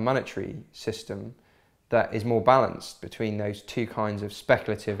create a monetary system that is more balanced between those two kinds of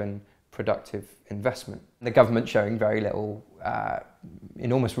speculative and productive investment. The government showing very little,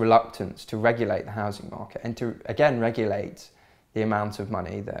 enormous reluctance to regulate the housing market and to, again, regulate the amount of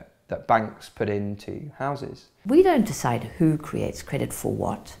money that banks put into houses. We don't decide who creates credit for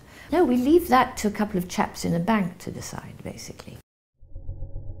what. No, we leave that to a couple of chaps in a bank to decide, basically.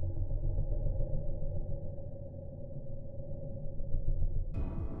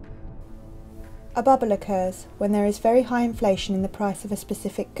 A bubble occurs when there is very high inflation in the price of a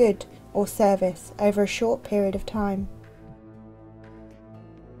specific good or service over a short period of time.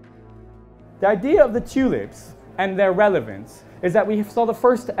 The idea of the tulips and their relevance is that we saw the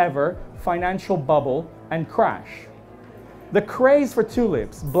first ever financial bubble and crash. The craze for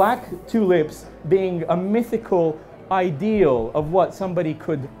tulips, black tulips being a mythical ideal of what somebody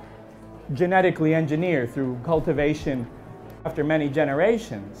could genetically engineer through cultivation after many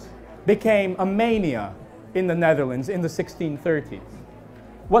generations, became a mania in the Netherlands in the 1630s.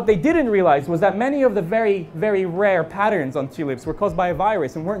 What they didn't realize was that many of the very, very rare patterns on tulips were caused by a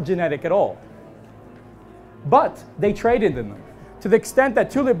virus and weren't genetic at all. But they traded in them, to the extent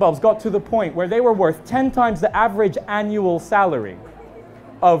that tulip bulbs got to the point where they were worth 10 times the average annual salary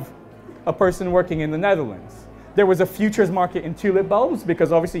of a person working in the Netherlands. There was a futures market in tulip bulbs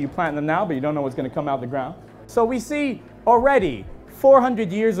because obviously you plant them now, but you don't know what's going to come out of the ground. So we see already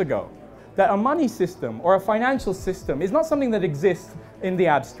 400 years ago that a money system or a financial system is not something that exists in the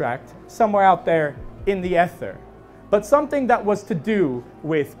abstract, somewhere out there in the ether, but something that was to do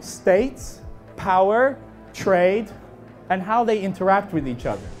with states, power, trade, and how they interact with each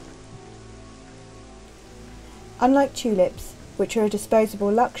other. Unlike tulips, which are a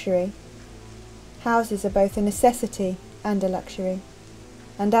disposable luxury, houses are both a necessity and a luxury,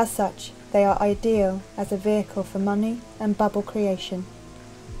 and as such they are ideal as a vehicle for money and bubble creation.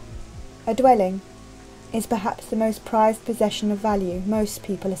 A dwelling is perhaps the most prized possession of value most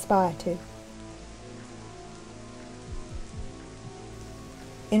people aspire to.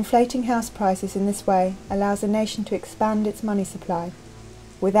 Inflating house prices in this way allows a nation to expand its money supply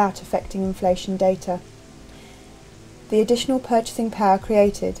without affecting inflation data. The additional purchasing power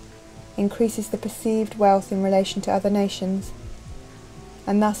created increases the perceived wealth in relation to other nations,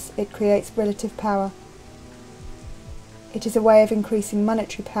 and thus it creates relative power. It is a way of increasing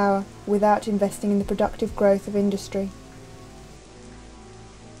monetary power without investing in the productive growth of industry.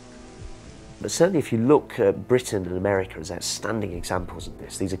 But certainly if you look at Britain and America as outstanding examples of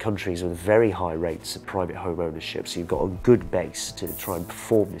this, these are countries with very high rates of private home ownership, so you've got a good base to try and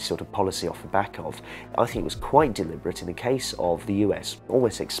perform this sort of policy off the back of. I think it was quite deliberate in the case of the US,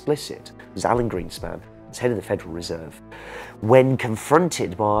 almost explicit. It was Alan Greenspan, as head of the Federal Reserve, when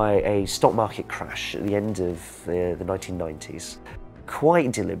confronted by a stock market crash at the end of the 1990s,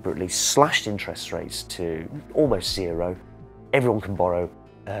 quite deliberately slashed interest rates to almost zero. Everyone can borrow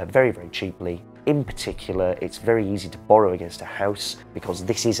very, very cheaply, In particular, it's very easy to borrow against a house because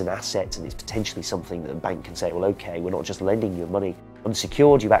this is an asset and it's potentially something that a bank can say, well, okay, we're not just lending you money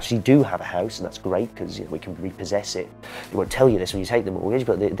unsecured, you actually do have a house, and that's great because we can repossess it. They won't tell you this when you take the mortgage,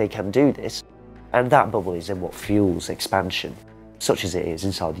 but they can do this. And that bubble is then what fuels expansion, such as it is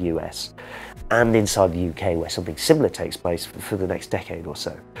inside the US and inside the UK, where something similar takes place for the next decade or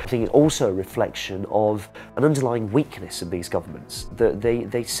so. I think it's also a reflection of an underlying weakness of these governments, that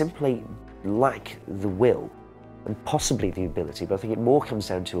they simply lack the will and possibly the ability, but I think it more comes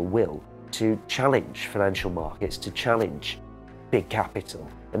down to a will to challenge financial markets, to challenge big capital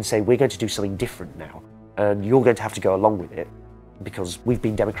and say, we're going to do something different now and you're going to have to go along with it because we've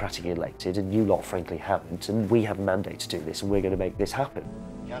been democratically elected and you lot frankly haven't, and we have a mandate to do this and we're going to make this happen.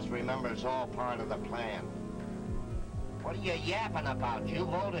 Just remember, it's all part of the plan. What are you yapping about? You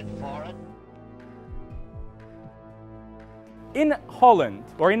voted for it. In Holland,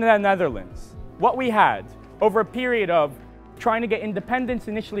 or in the Netherlands, what we had over a period of trying to get independence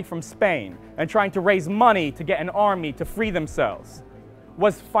initially from Spain and trying to raise money to get an army to free themselves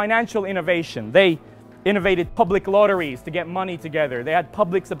was financial innovation. They innovated public lotteries to get money together. They had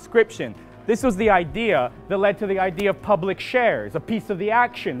public subscription. This was the idea that led to the idea of public shares, a piece of the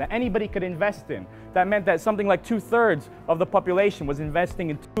action that anybody could invest in. That meant that something like 2/3 of the population was investing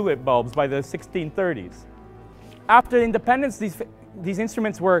in tulip bulbs by the 1630s. After independence, these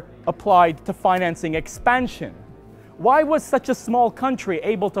instruments were applied to financing expansion. Why was such a small country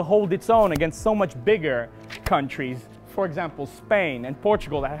able to hold its own against so much bigger countries, for example, Spain and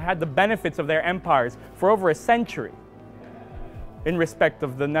Portugal, that had the benefits of their empires for over a century in respect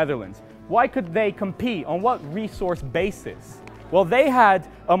of the Netherlands? Why could they compete? On what resource basis? Well, they had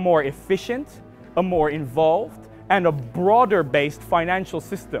a more efficient, a more involved, and a broader-based financial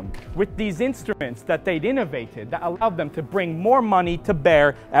system with these instruments that they'd innovated that allowed them to bring more money to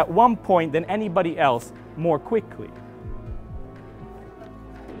bear at one point than anybody else more quickly.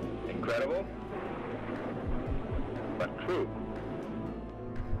 Incredible, but true.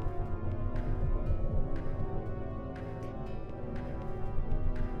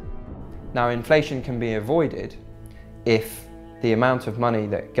 Now, inflation can be avoided if the amount of money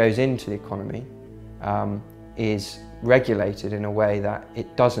that goes into the economy is regulated in a way that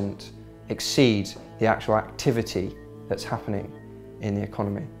it doesn't exceed the actual activity that's happening in the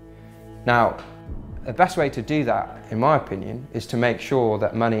economy. Now, the best way to do that, in my opinion, is to make sure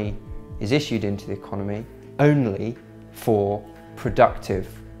that money is issued into the economy only for productive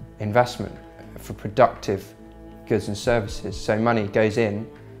investment, for productive goods and services. So money goes in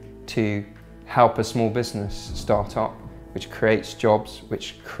to help a small business start up, which creates jobs,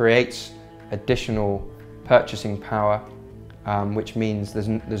 which creates additional purchasing power, which means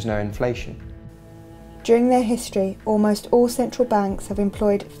there's no inflation. During their history, almost all central banks have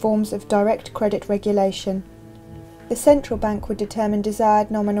employed forms of direct credit regulation. The central bank would determine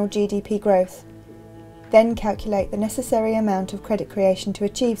desired nominal GDP growth, then calculate the necessary amount of credit creation to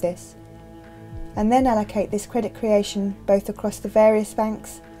achieve this, and then allocate this credit creation both across the various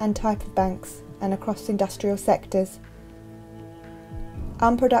banks and type of banks and across industrial sectors.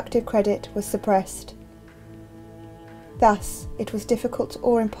 Unproductive credit was suppressed. Thus, it was difficult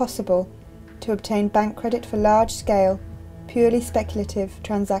or impossible to obtain bank credit for large-scale, purely speculative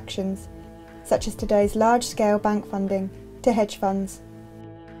transactions, such as today's large-scale bank funding to hedge funds.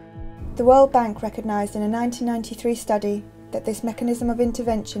 The World Bank recognised in a 1993 study that this mechanism of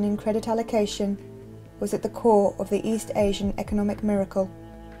intervention in credit allocation was at the core of the East Asian economic miracle.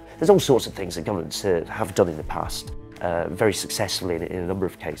 There's all sorts of things that governments have done in the past, very successfully in a number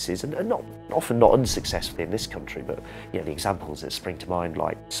of cases, and often not unsuccessfully in this country, but the examples that spring to mind,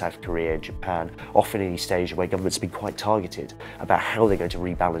 like South Korea, Japan, often in East Asia, where governments have been quite targeted about how they're going to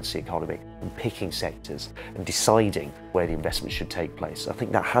rebalance the economy and picking sectors and deciding where the investment should take place. I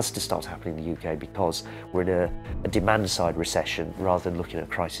think that has to start happening in the UK because we're in a demand-side recession rather than looking at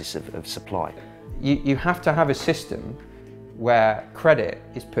a crisis of supply. You have to have a system where credit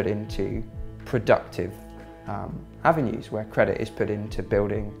is put into productive avenues, where credit is put into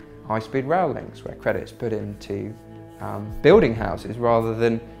building high-speed rail links, where credit is put into building houses rather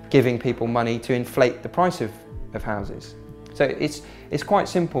than giving people money to inflate the price of houses. So it's quite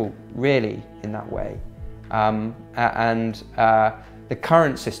simple, really, in that way. The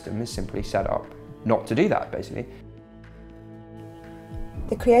current system is simply set up not to do that, basically.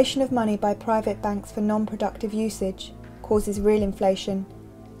 The creation of money by private banks for non-productive usage causes real inflation,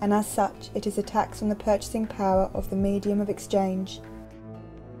 and as such it is a tax on the purchasing power of the medium of exchange.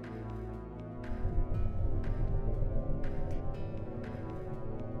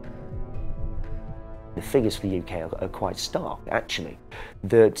 The figures for the UK are quite stark, actually,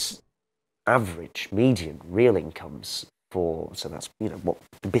 that average, median, real incomes so that's, you know, what,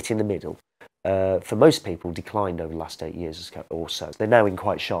 the bit in the middle, for most people declined over the last 8 years or so. They're now in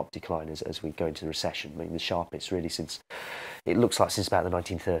quite sharp decline as we go into the recession. I mean, the sharpest really since, it looks like since about the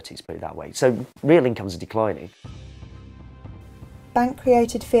 1930s, put it that way. So real incomes are declining.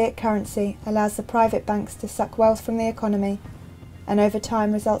 Bank-created fiat currency allows the private banks to suck wealth from the economy and over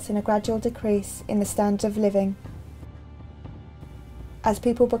time results in a gradual decrease in the standard of living. As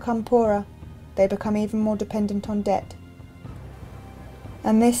people become poorer, they become even more dependent on debt.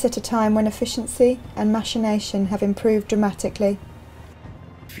 And this at a time when efficiency and machination have improved dramatically.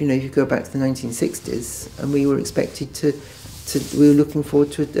 You know, you go back to the 1960s and we were expected we were looking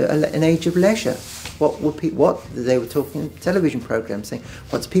forward to an age of leisure. They were talking in television programmes saying,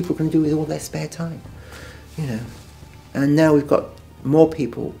 what's people going to do with all their spare time? You know, and now we've got more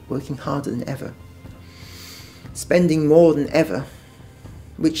people working harder than ever, spending more than ever,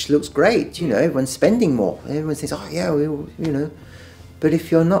 which looks great, you know, everyone's spending more. Everyone says, oh yeah, you know, but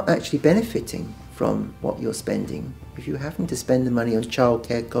if you're not actually benefiting from what you're spending, if you're having to spend the money on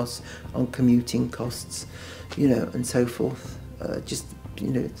childcare costs, on commuting costs, you know, and so forth, just, you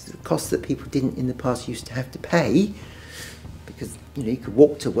know, the costs that people didn't in the past used to have to pay, because, you know, you could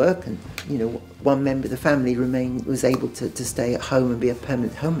walk to work and, you know, one member of the family was able to stay at home and be a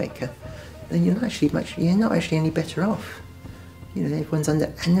permanent homemaker, then you're not actually any better off. You know, everyone's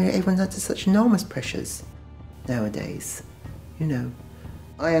under such enormous pressures nowadays, you know.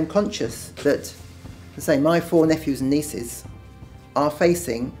 I am conscious that, say, my 4 nephews and nieces are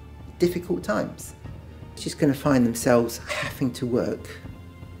facing difficult times. Just going to find themselves having to work,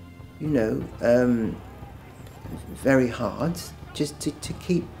 you know, very hard just to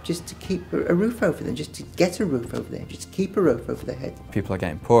keep a roof over them, just to get a roof over them, just to keep a roof over their head. People are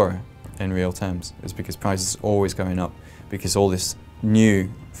getting poorer in real terms. It's because prices are always going up, because all this new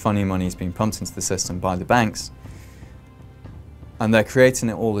funny money is being pumped into the system by the banks, and they're creating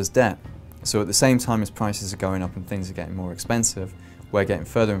it all as debt. So at the same time as prices are going up and things are getting more expensive, we're getting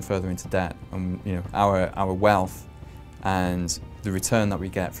further and further into debt, and you know, our wealth and the return that we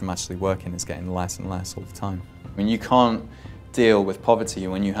get from actually working is getting less and less all the time. I mean, you can't deal with poverty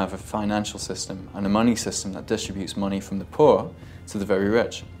when you have a financial system and a money system that distributes money from the poor to the very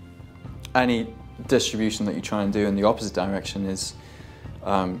rich. Any distribution that you try and do in the opposite direction is,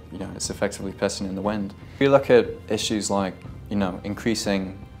 you know, it's effectively pissing in the wind. If you look at issues like, you know,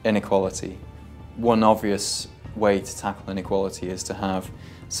 increasing inequality, one obvious way to tackle inequality is to have,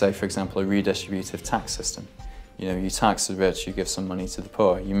 say, for example, a redistributive tax system. You know, you tax the rich, you give some money to the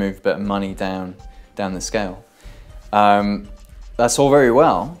poor, you move a bit of money down the scale. That's all very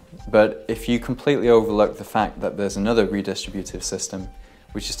well, but if you completely overlook the fact that there's another redistributive system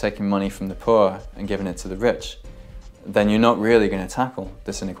which is taking money from the poor and giving it to the rich, then you're not really going to tackle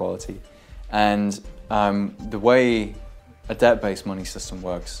this inequality. And the way a debt-based money system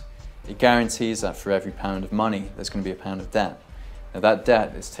works, it guarantees that for every pound of money, there's going to be a pound of debt. Now that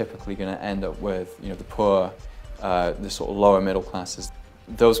debt is typically going to end up with, you know, the poor, the sort of lower middle classes.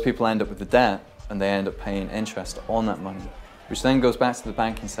 Those people end up with the debt and they end up paying interest on that money, which then goes back to the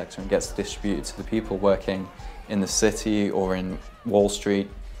banking sector and gets distributed to the people working in the city or in Wall Street.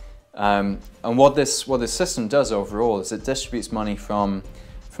 And what this system does overall is it distributes money from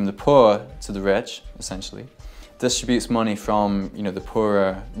the poor to the rich, essentially. Distributes money from, you know, the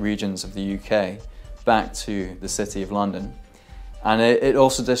poorer regions of the UK back to the City of London. And it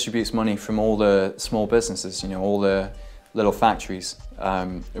also distributes money from all the small businesses, you know, all the little factories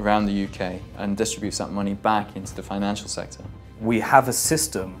around the UK, and distributes that money back into the financial sector. We have a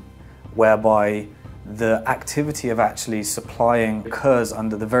system whereby the activity of actually supplying occurs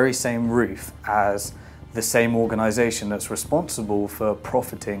under the very same roof as the same organisation that's responsible for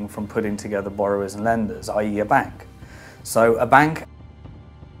profiting from putting together borrowers and lenders, i.e. a bank. So a bank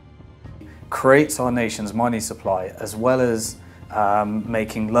creates our nation's money supply as well as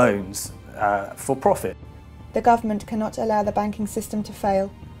making loans for profit. The government cannot allow the banking system to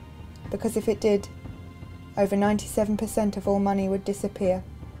fail, because if it did, over 97% of all money would disappear.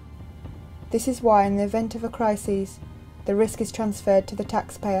 This is why in the event of a crisis, the risk is transferred to the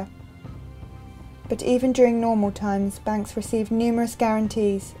taxpayer. But even during normal times, banks receive numerous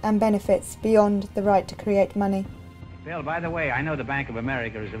guarantees and benefits beyond the right to create money. Bill, by the way, I know the Bank of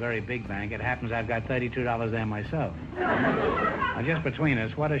America is a very big bank. It happens I've got $32 there myself. Now, just between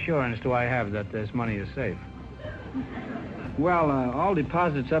us, what assurance do I have that this money is safe? Well, all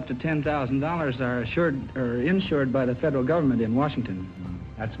deposits up to $10,000 are assured or insured by the federal government in Washington.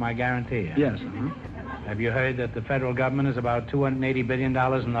 That's my guarantee, huh? Yes. Have you heard that the federal government is about $280 billion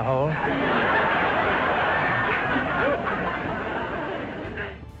in the hole?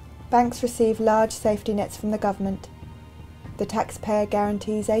 Banks receive large safety nets from the government. The taxpayer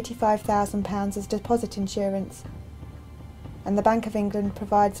guarantees £85,000 as deposit insurance, and the Bank of England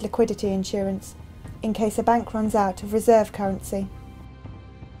provides liquidity insurance in case a bank runs out of reserve currency.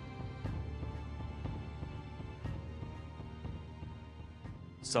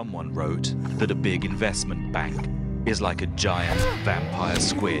 Someone wrote that a big investment bank is like a giant vampire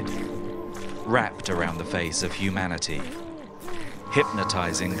squid, wrapped around the face of humanity,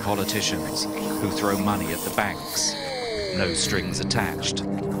 hypnotizing politicians who throw money at the banks, no strings attached,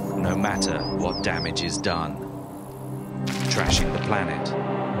 no matter what damage is done, trashing the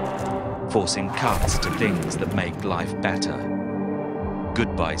planet, forcing cuts to things that make life better.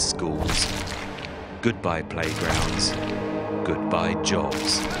 Goodbye schools, goodbye playgrounds, goodbye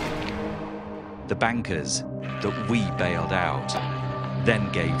jobs. The bankers that we bailed out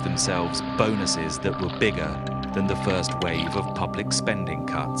then gave themselves bonuses that were bigger than the first wave of public spending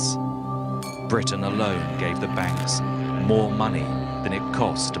cuts. Britain alone gave the banks more money than it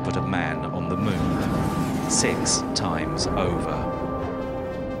cost to put a man on the moon, 6 times over.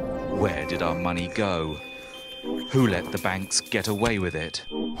 Where did our money go? Who let the banks get away with it?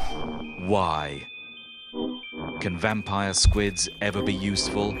 Why? Can vampire squids ever be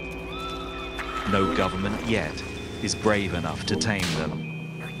useful? No government yet is brave enough to tame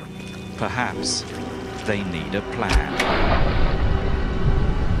them. Perhaps they need a plan.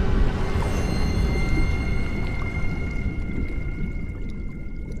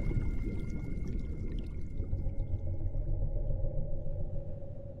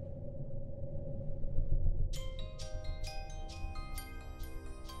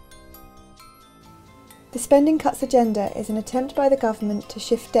 The spending cuts agenda is an attempt by the government to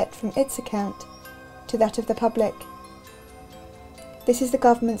shift debt from its account to that of the public. This is the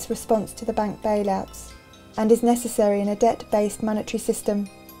government's response to the bank bailouts and is necessary in a debt-based monetary system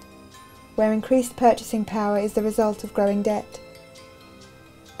where increased purchasing power is the result of growing debt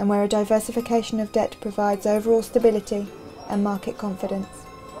and where a diversification of debt provides overall stability and market confidence.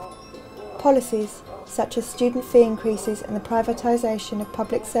 Policies such as student fee increases and the privatisation of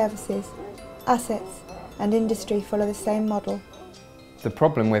public services, assets and industry follow the same model. The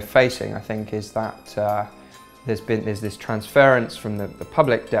problem we're facing, I think, is that there's this transference from the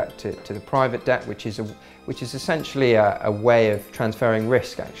public debt to the private debt, which is essentially a way of transferring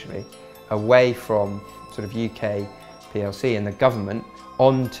risk, actually, away from sort of UK PLC and the government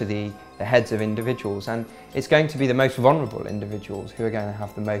onto the heads of individuals, and it's going to be the most vulnerable individuals who are going to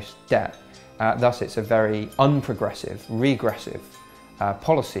have the most debt. Thus, it's a very unprogressive, regressive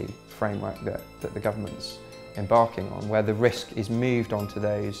policy framework that the government's embarking on, where the risk is moved onto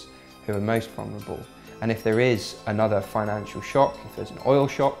those who are most vulnerable. And if there is another financial shock, if there's an oil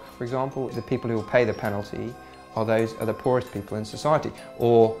shock, for example, the people who will pay the penalty are the poorest people in society.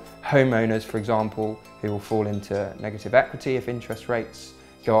 Or homeowners, for example, who will fall into negative equity if interest rates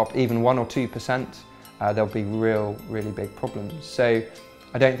go up even 1 or 2%, there'll be really big problems. So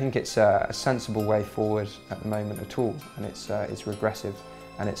I don't think it's a sensible way forward at the moment at all, and it's regressive,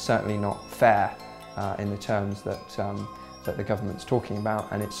 and it's certainly not fair in the terms that the government's talking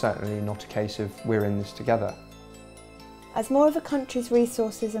about, and it's certainly not a case of we're in this together. As more of a country's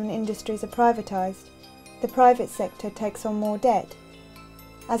resources and industries are privatised, the private sector takes on more debt.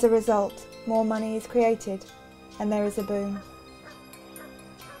 As a result, more money is created, and there is a boom.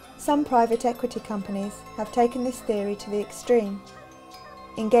 Some private equity companies have taken this theory to the extreme,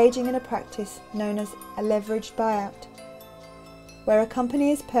 engaging in a practice known as a leveraged buyout, where a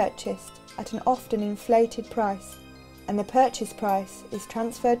company is purchased at an often inflated price, and the purchase price is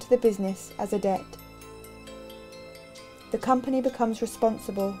transferred to the business as a debt. The company becomes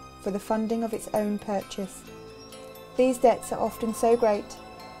responsible for the funding of its own purchase. These debts are often so great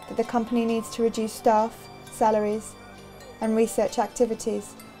that the company needs to reduce staff, salaries, and research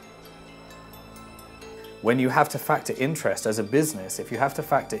activities. When you have to factor interest as a business, if you have to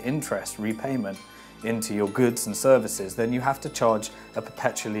factor interest repayment into your goods and services, then you have to charge a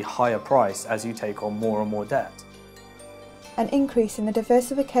perpetually higher price as you take on more and more debt. An increase in the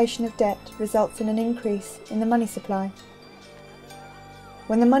diversification of debt results in an increase in the money supply.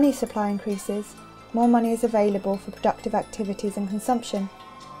 When the money supply increases, more money is available for productive activities and consumption,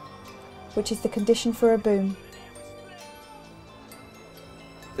 which is the condition for a boom.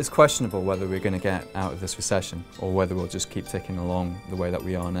 It's questionable whether we're going to get out of this recession or whether we'll just keep ticking along the way that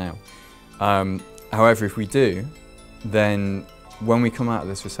we are now. However, if we do, then when we come out of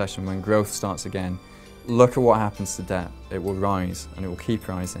this recession, when growth starts again, look at what happens to debt. It will rise and it will keep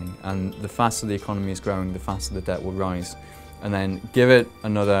rising, and the faster the economy is growing, the faster the debt will rise. And then give it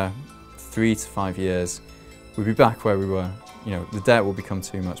another 3 to 5 years, we'll be back where we were you know, the debt will become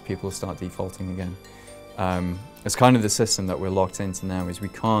too much, people will start defaulting again. It's kind of the system that we're locked into now, is we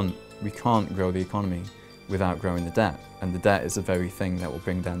can't grow the economy without growing the debt, and the debt is the very thing that will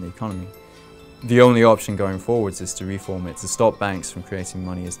bring down the economy. The only option going forwards is to reform it, to stop banks from creating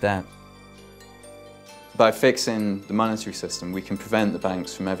money as debt. By fixing the monetary system, we can prevent the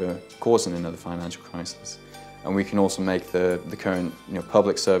banks from ever causing another financial crisis. And we can also make the current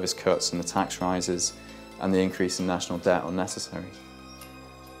public service cuts and the tax rises and the increase in national debt unnecessary.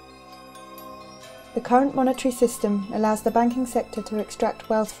 The current monetary system allows the banking sector to extract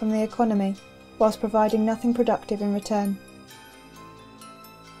wealth from the economy, whilst providing nothing productive in return.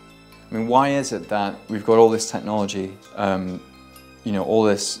 I mean, why is it that we've got all this technology, all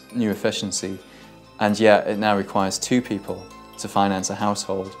this new efficiency, and yet it now requires 2 people to finance a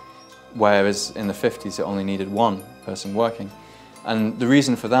household, whereas in the 50s it only needed 1 person working? And the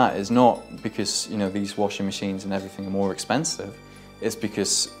reason for that is not because these washing machines and everything are more expensive, it's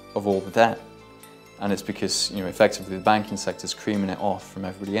because of all the debt. And it's because effectively the banking sector is creaming it off from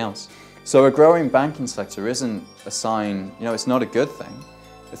everybody else. So a growing banking sector isn't a sign, it's not a good thing.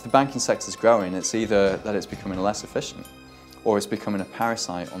 If the banking sector is growing, it's either that it's becoming less efficient or it's becoming a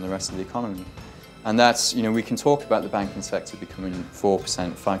parasite on the rest of the economy. And that's, we can talk about the banking sector becoming 4%,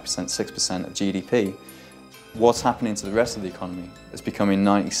 5%, 6% of GDP. What's happening to the rest of the economy? It's becoming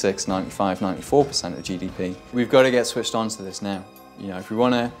 96, 95, 94% of GDP. We've got to get switched on to this now. If we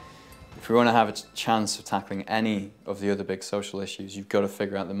want to have a chance of tackling any of the other big social issues, you've got to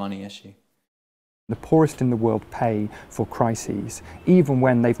figure out the money issue. The poorest in the world pay for crises, even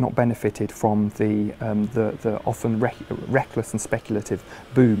when they've not benefited from the often reckless and speculative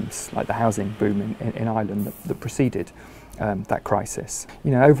booms, like the housing boom in Ireland that preceded that crisis.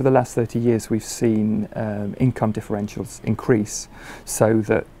 Over the last 30 years we've seen income differentials increase, so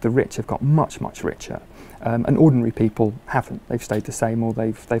that the rich have got much, much richer. And ordinary people haven't. They've stayed the same, or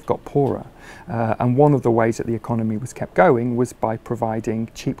they've got poorer. And one of the ways that the economy was kept going was by providing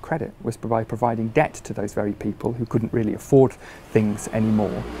cheap credit, was by providing debt to those very people who couldn't really afford things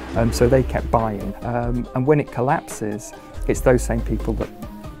anymore. So they kept buying. And when it collapses, it's those same people that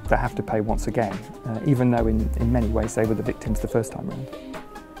have to pay once again, even though in many ways they were the victims the first time around.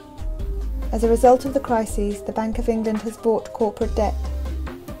 As a result of the crises, the Bank of England has bought corporate debt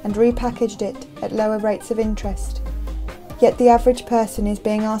and repackaged it at lower rates of interest. Yet the average person is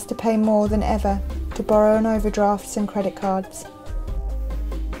being asked to pay more than ever to borrow on overdrafts and credit cards.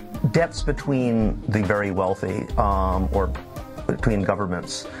 Debts between the very wealthy or between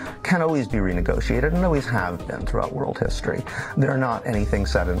governments can always be renegotiated, and always have been throughout world history. They're not anything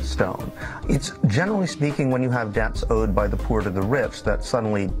set in stone. It's generally speaking, when you have debts owed by the poor to the rich, that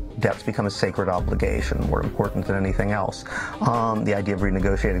suddenly debts become a sacred obligation, more important than anything else. The idea of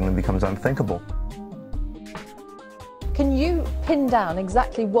renegotiating them becomes unthinkable. Can you pin down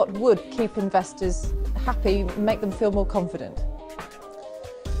exactly what would keep investors happy, make them feel more confident?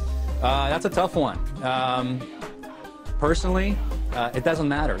 That's a tough one. Personally, it doesn't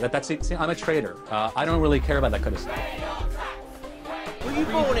matter. I'm a trader. I don't really care about that kind of stuff. Were you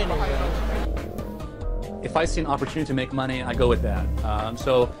born in England? If I see an opportunity to make money, I go with that.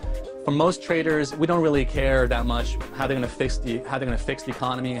 So, for most traders, we don't really care that much how they're going to fix the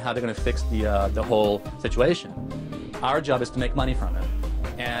economy, how they're going to fix the whole situation. Our job is to make money from it.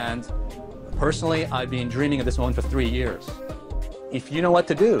 And personally, I've been dreaming of this moment for 3 years. If you know what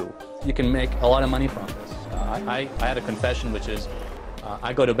to do, you can make a lot of money from this. I had a confession, which is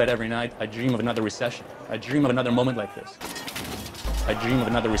I go to bed every night, I dream of another recession. I dream of another moment like this. I dream of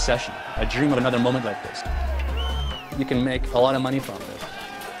another recession. I dream of another moment like this. You can make a lot of money from this.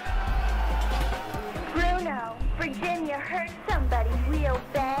 Bruno, Virginia hurt somebody real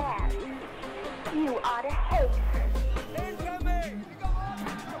bad. You ought to hate her.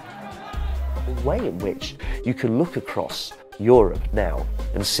 The way in which you can look across Europe now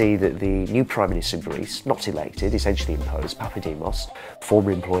and see that the new Prime Minister of Greece, not elected, essentially imposed, Papademos,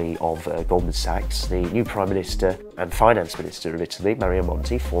 former employee of Goldman Sachs, the new Prime Minister and Finance Minister of Italy, Mario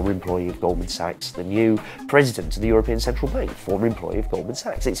Monti, former employee of Goldman Sachs, the new President of the European Central Bank, former employee of Goldman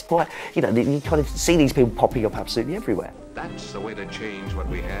Sachs. It's quite, you kind of see these people popping up absolutely everywhere. That's the way to change what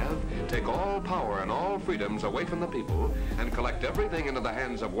we have. Take all power and all freedoms away from the people and collect everything into the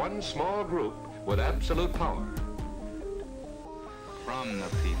hands of one small group with absolute power. From the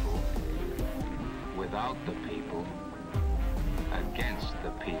people, without the people, against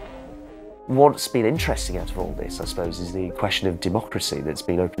the people. What's been interesting out of all this, I suppose, is the question of democracy that's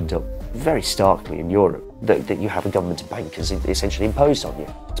been opened up very starkly in Europe, that you have a government of bankers essentially imposed on you.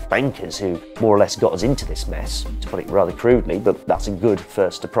 bankers who more or less got us into this mess, to put it rather crudely, but that's a good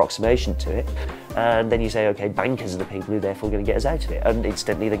first approximation to it. And then you say, okay, bankers are the people who are therefore going to get us out of it, and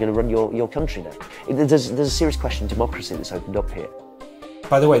incidentally they're going to run your country now. There's a serious question of democracy that's opened up here.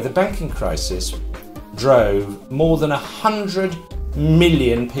 By the way, the banking crisis drove more than 100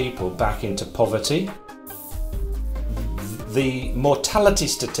 million people back into poverty. The mortality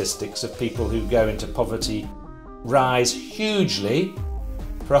statistics of people who go into poverty rise hugely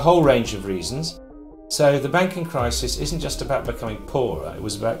for a whole range of reasons. So the banking crisis isn't just about becoming poorer, it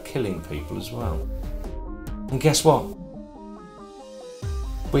was about killing people as well. And guess what?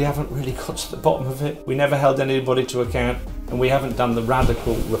 We haven't really got to the bottom of it. We never held anybody to account, and we haven't done the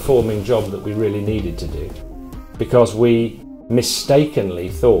radical reforming job that we really needed to do, because we mistakenly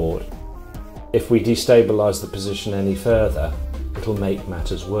thought if we destabilise the position any further, it'll make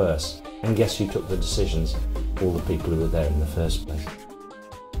matters worse. And guess who took the decisions? All the people who were there in the first place.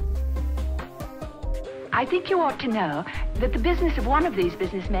 I think you ought to know that the business of one of these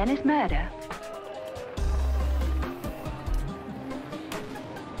businessmen is murder.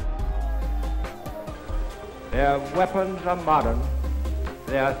 Their weapons are modern.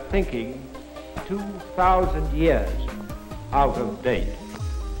 Their thinking 2,000 years out of date.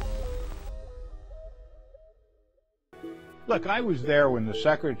 Look, I was there when the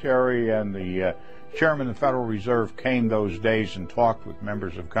Secretary and the Chairman of the Federal Reserve came those days and talked with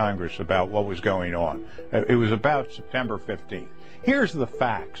members of Congress about what was going on. It was about September 15th. Here's the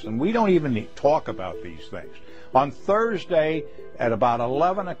facts, and we don't even talk about these things. On Thursday at about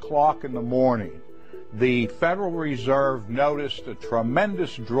 11 o'clock in the morning, the Federal Reserve noticed a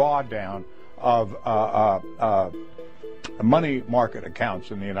tremendous drawdown of money market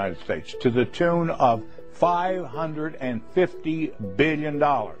accounts in the United States to the tune of $550 billion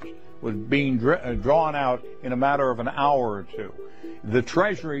was being drawn out in a matter of an hour or two. The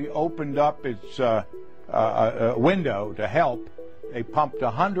Treasury opened up its window to help. They pumped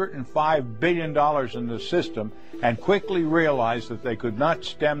 $105 billion in the system and quickly realized that they could not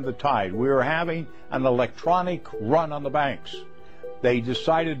stem the tide. We were having an electronic run on the banks. They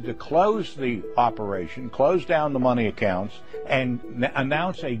decided to close the operation, close down the money accounts, and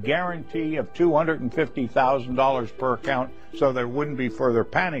announce a guarantee of $250,000 per account so there wouldn't be further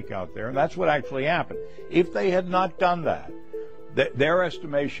panic out there. And that's what actually happened. If they had not done that, their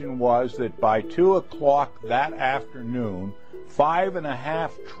estimation was that by 2 o'clock that afternoon,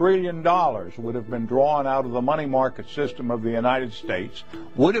 $5.5 trillion would have been drawn out of the money market system of the United States,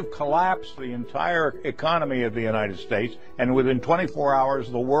 would have collapsed the entire economy of the United States, and within 24 hours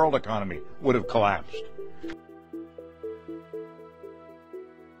the world economy would have collapsed.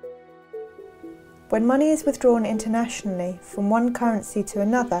 When money is withdrawn internationally from one currency to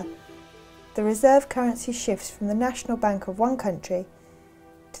another, the reserve currency shifts from the national bank of one country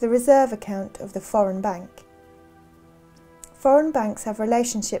to the reserve account of the foreign bank. Foreign banks have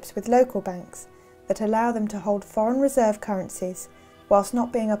relationships with local banks that allow them to hold foreign reserve currencies whilst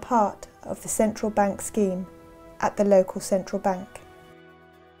not being a part of the central bank scheme at the local central bank.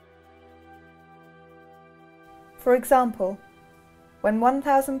 For example, when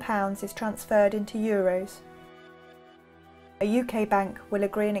 £1,000 is transferred into euros, a UK bank will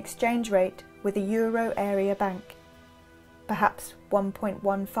agree an exchange rate with a euro area bank, perhaps 1.15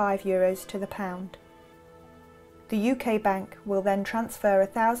 euros to the pound. The UK bank will then transfer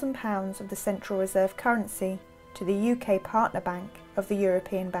 £1,000 of the central reserve currency to the UK partner bank of the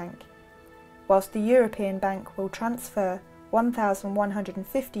European bank, whilst the European bank will transfer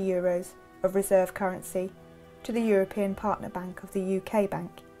 1,150 euros of reserve currency to the European partner bank of the UK bank.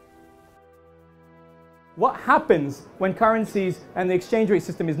 What happens when currencies and the exchange rate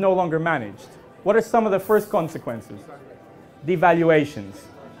system is no longer managed? What are some of the first consequences? Devaluations,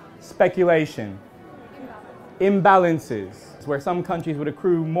 speculation, imbalances, where some countries would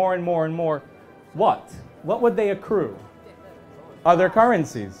accrue more and more and more. What? What would they accrue? Other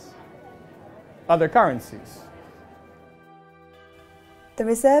currencies. Other currencies. The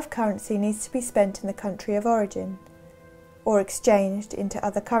reserve currency needs to be spent in the country of origin, or exchanged into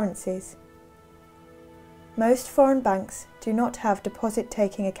other currencies. Most foreign banks do not have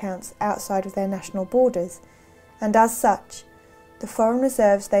deposit-taking accounts outside of their national borders, and as such, the foreign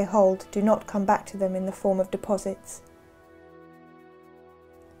reserves they hold do not come back to them in the form of deposits.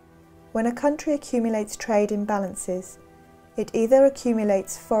 When a country accumulates trade imbalances, it either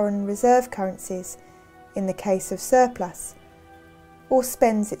accumulates foreign reserve currencies, in the case of surplus, or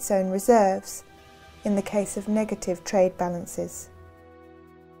spends its own reserves, in the case of negative trade balances.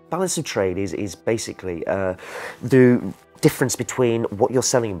 Balance of trade is basically the difference between what you're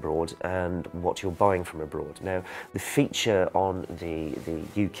selling abroad and what you're buying from abroad. Now, the feature on the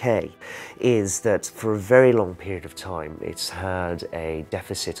UK is that for a very long period of time it's had a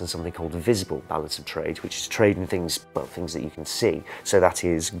deficit on something called the visible balance of trade, which is trade in things, well, things that you can see. So that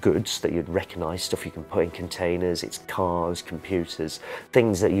is goods that you'd recognise, stuff you can put in containers, it's cars, computers,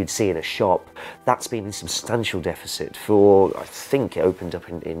 things that you'd see in a shop. That's been in substantial deficit for, I think it opened up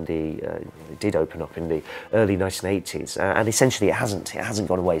it did open up in the early 1980s. And essentially it hasn't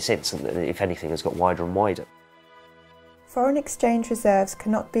gone away since, and if anything has got wider and wider. Foreign exchange reserves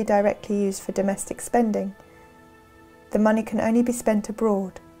cannot be directly used for domestic spending. The money can only be spent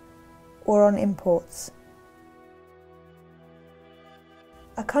abroad or on imports.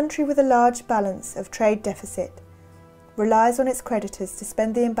 A country with a large balance of trade deficit relies on its creditors to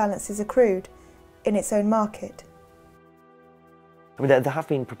spend the imbalances accrued in its own market. I mean, there have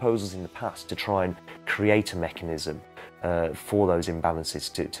been proposals in the past to try and create a mechanism for those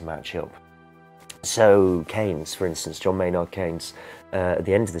imbalances to match up. So Keynes, for instance, John Maynard Keynes, at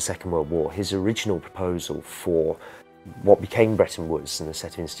the end of the Second World War, his original proposal for what became Bretton Woods and a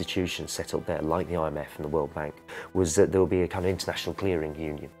set of institutions set up there, like the IMF and the World Bank, was that there would be a kind of international clearing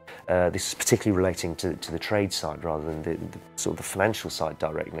union. This is particularly relating to the trade side rather than the sort of the financial side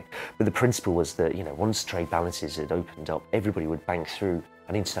directly. But the principle was that, you know, once trade balances had opened up, everybody would bank through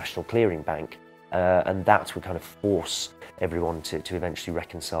an international clearing bank, and that would kind of force everyone to eventually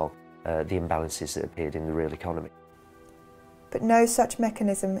reconcile the imbalances that appeared in the real economy. But no such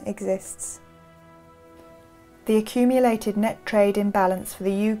mechanism exists. The accumulated net trade imbalance for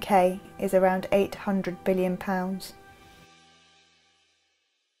the UK is around £800 billion.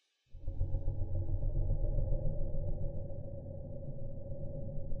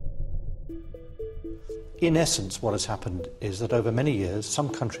 In essence, what has happened is that over many years, some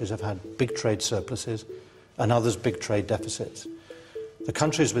countries have had big trade surpluses and others big trade deficits. The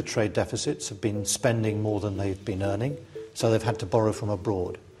countries with trade deficits have been spending more than they've been earning, so they've had to borrow from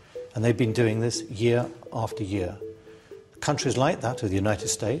abroad. And they've been doing this year after year. Countries like that are the United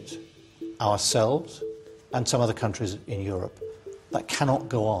States, ourselves, and some other countries in Europe. That cannot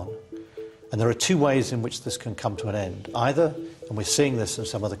go on. And there are two ways in which this can come to an end. Either, and we're seeing this in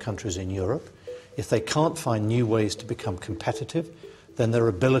some other countries in Europe, if they can't find new ways to become competitive, then their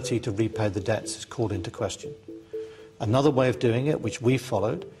ability to repay the debts is called into question. Another way of doing it, which we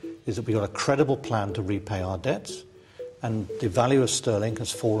followed, is that we got a credible plan to repay our debts, and the value of sterling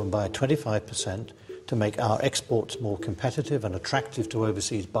has fallen by 25% to make our exports more competitive and attractive to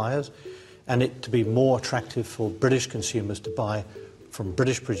overseas buyers, and it to be more attractive for British consumers to buy from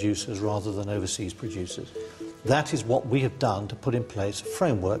British producers rather than overseas producers. That is what we have done to put in place a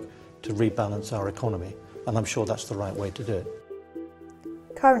framework to rebalance our economy, and I'm sure that's the right way to do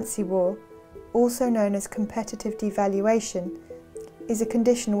it. Currency war, also known as competitive devaluation, is a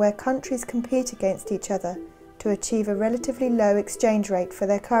condition where countries compete against each other to achieve a relatively low exchange rate for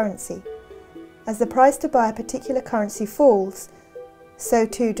their currency. As the price to buy a particular currency falls, so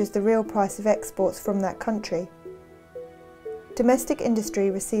too does the real price of exports from that country. Domestic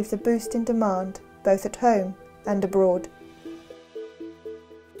industry receives a boost in demand both at home and abroad.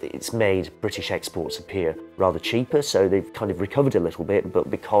 It's made British exports appear rather cheaper, so they've kind of recovered a little bit, but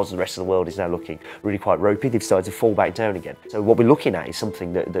because the rest of the world is now looking really quite ropey, they've started to fall back down again. So what we're looking at is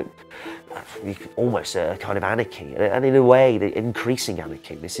something that almost a kind of anarchy, and in a way, the increasing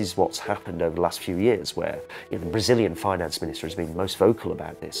anarchy. This is what's happened over the last few years, where the Brazilian finance minister has been most vocal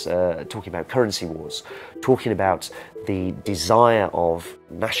about this, talking about currency wars, talking about the desire of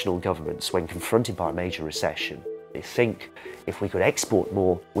national governments when confronted by a major recession. They think if we could export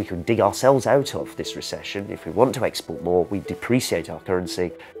more, we could dig ourselves out of this recession. If we want to export more, we depreciate our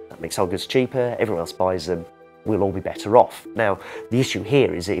currency. That makes our goods cheaper, everyone else buys them, we'll all be better off. Now, the issue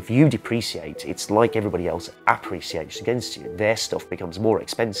here is that if you depreciate, it's like everybody else appreciates against you. Their stuff becomes more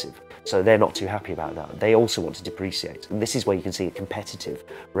expensive, so they're not too happy about that. They also want to depreciate. And this is where you can see a competitive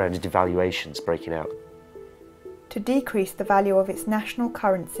round of devaluations breaking out. To decrease the value of its national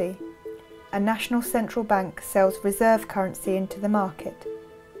currency, a national central bank sells reserve currency into the market.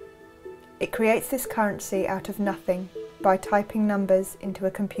 It creates this currency out of nothing by typing numbers into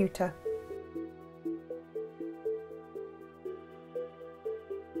a computer.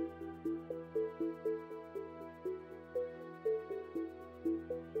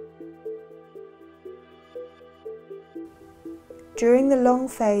 During the long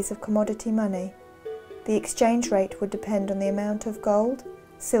phase of commodity money, the exchange rate would depend on the amount of gold,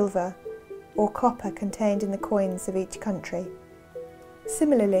 silver, or copper contained in the coins of each country.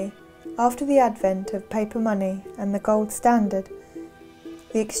 Similarly, after the advent of paper money and the gold standard,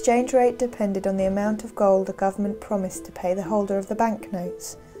 The exchange rate depended on the amount of gold a government promised to pay the holder of the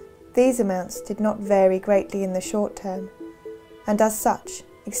banknotes. These amounts did not vary greatly in the short term, and as such,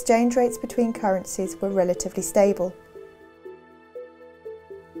 exchange rates between currencies were relatively stable.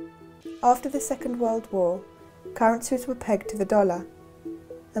 After the Second World War, currencies were pegged to the dollar,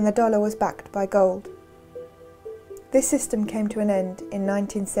 and the dollar was backed by gold. This system came to an end in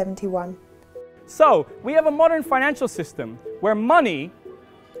 1971. So, we have a modern financial system where money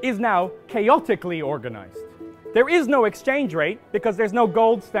is now chaotically organized. There is no exchange rate because there's no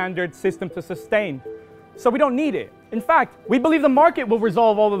gold standard system to sustain. So we don't need it. In fact, we believe the market will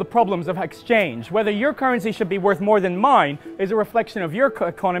resolve all of the problems of exchange. Whether your currency should be worth more than mine is a reflection of your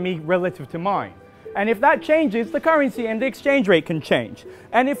economy relative to mine. And if that changes, the currency and the exchange rate can change.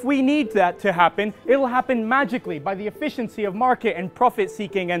 And if we need that to happen, it'll happen magically by the efficiency of market and profit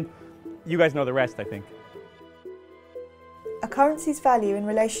seeking, and you guys know the rest, I think. A currency's value in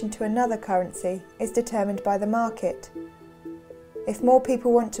relation to another currency is determined by the market. If more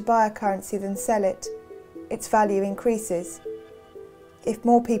people want to buy a currency than sell it, its value increases. If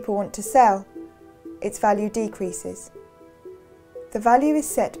more people want to sell, its value decreases. The value is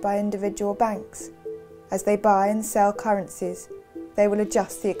set by individual banks. As they buy and sell currencies, they will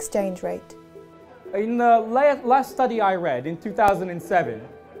adjust the exchange rate. In the last study I read in 2007,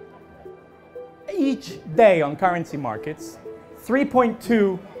 each day on currency markets,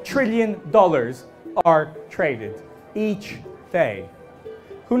 $3.2 trillion are traded each day.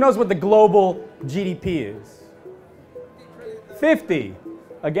 Who knows what the global GDP is? 50.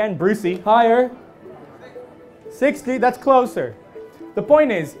 Again, Brucey, higher. 60, that's closer. The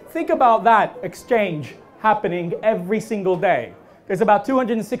point is, think about that exchange happening every single day. There's about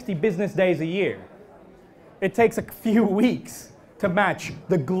 260 business days a year. It takes a few weeks to match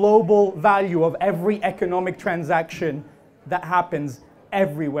the global value of every economic transaction that happens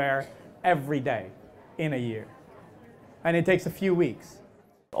everywhere, every day, in a year. And it takes a few weeks.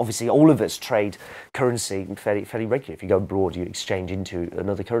 Obviously, all of us trade currency fairly regularly. If you go abroad, you exchange into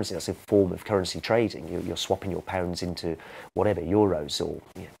another currency. That's a form of currency trading. You're swapping your pounds into whatever, euros or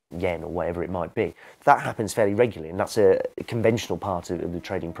yen or whatever it might be. That happens fairly regularly, and that's a conventional part of the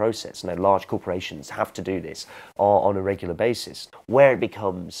trading process. Now, large corporations have to do this on a regular basis. Where it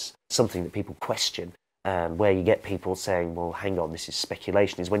becomes something that people question, and where you get people saying, well, hang on, this is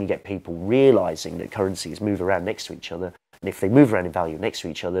speculation, is when you get people realising that currencies move around next to each other. And if they move around in value next to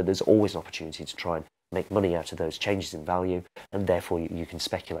each other, there's always an opportunity to try and make money out of those changes in value, and therefore you can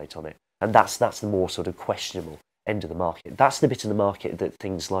speculate on it. And that's the more sort of questionable end of the market. That's the bit of the market that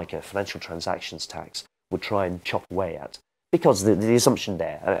things like a financial transactions tax would try and chop away at. Because the assumption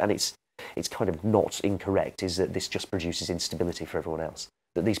there, and it's kind of not incorrect, is that this just produces instability for everyone else.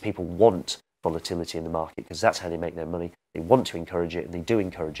 That these people want volatility in the market because that's how they make their money. They want to encourage it, and they do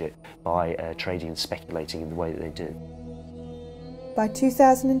encourage it by trading and speculating in the way that they do. By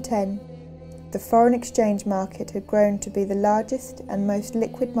 2010, the foreign exchange market had grown to be the largest and most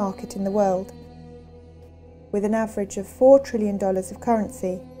liquid market in the world, with an average of $4 trillion of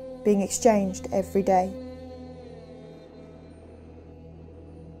currency being exchanged every day.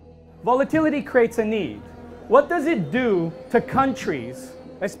 Volatility creates a need. What does it do to countries,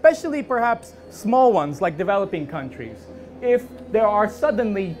 especially perhaps small ones like developing countries, if there are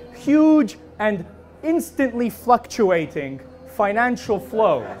suddenly huge and instantly fluctuating financial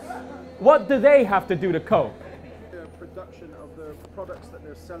flows? What do they have to do to cope? Production of the products that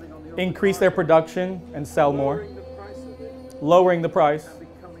they're selling on the Increase their production and sell more, lowering the price,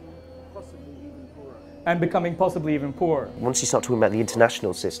 and becoming possibly even poorer. Once you start talking about the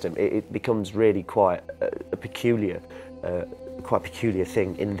international system, it becomes really quite a peculiar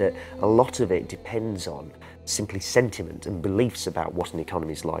thing, in that a lot of it depends on simply sentiment and beliefs about what an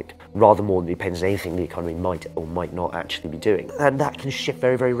economy is like, rather more than it depends on anything the economy might or might not actually be doing. And that can shift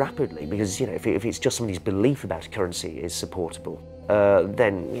very, very rapidly, because if it's just somebody's belief about a currency is supportable,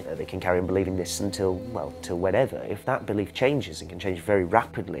 then they can carry on believing this until whenever. If that belief changes, and can change very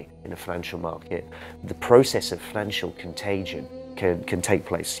rapidly in a financial market, the process of financial contagion can take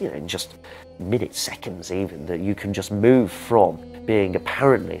place in just minutes, seconds even, that you can just move from being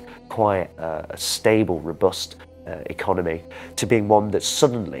apparently quite a stable, robust economy to being one that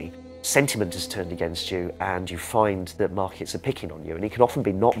suddenly sentiment has turned against you, and you find that markets are picking on you. And it can often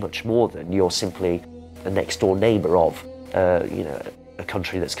be not much more than you're simply a next door neighbour of a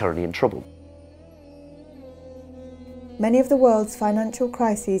country that's currently in trouble. Many of the world's financial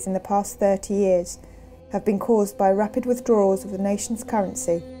crises in the past 30 years have been caused by rapid withdrawals of the nation's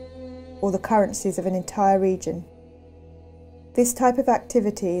currency or the currencies of an entire region. This type of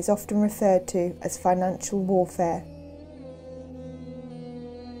activity is often referred to as financial warfare.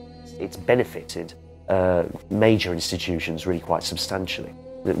 it's benefited major institutions really quite substantially.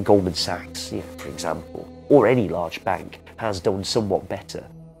 Goldman Sachs, for example, or any large bank, has done somewhat better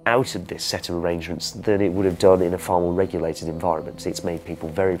out of this set of arrangements than it would have done in a far more regulated environment. It's made people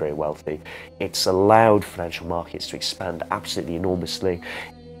very, very wealthy. It's allowed financial markets to expand absolutely enormously.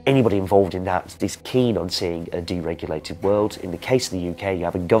 Anybody involved in that is keen on seeing a deregulated world. In the case of the UK, you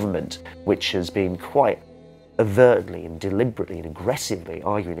have a government which has been quite overtly and deliberately and aggressively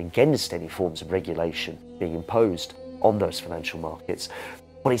arguing against any forms of regulation being imposed on those financial markets.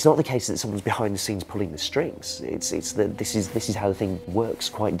 But it's not the case that someone's behind the scenes pulling the strings. It's that this is how the thing works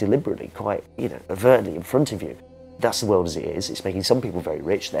quite deliberately, quite overtly in front of you. That's the world as it is. It's making some people very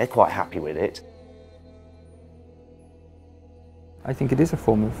rich. They're quite happy with it. I think it is a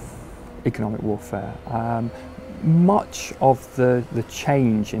form of economic warfare. Much of the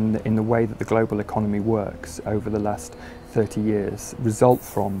change in the way that the global economy works over the last 30 years result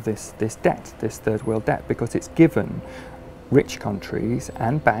from this debt, this third world debt, because it's given rich countries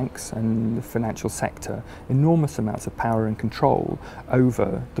and banks and the financial sector enormous amounts of power and control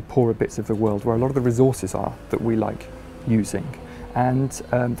over the poorer bits of the world where a lot of the resources are that we like using. And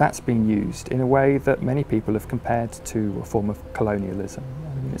that's been used in a way that many people have compared to a form of colonialism.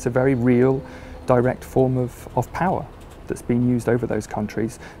 I mean, it's a very real, direct form of power that's been used over those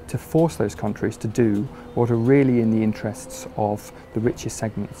countries to force those countries to do what are really in the interests of the richest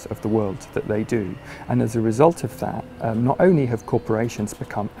segments of the world that they do. And as a result of that, not only have corporations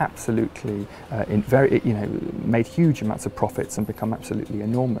become absolutely, made huge amounts of profits and become absolutely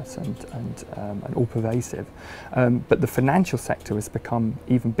enormous and all pervasive, but the financial sector has become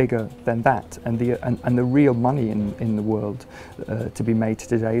even bigger than that. And the real money in the world to be made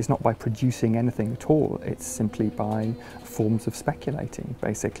today is not by producing anything at all. It's simply by forms of speculating,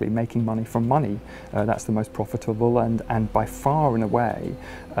 basically making money from money. That's the most profitable and by far and away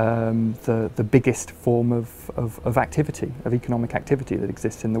the biggest form of activity, of economic activity that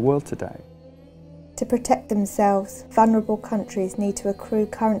exists in the world today. To protect themselves, vulnerable countries need to accrue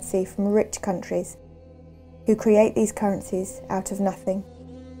currency from rich countries who create these currencies out of nothing.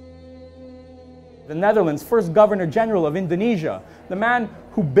 The Netherlands' first Governor General of Indonesia, the man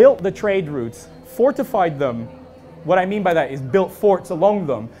who built the trade routes, fortified them. What I mean by that is built forts along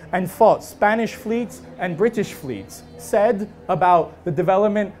them and fought Spanish fleets and British fleets, said about the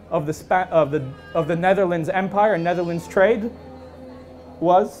development of the Netherlands Empire and Netherlands trade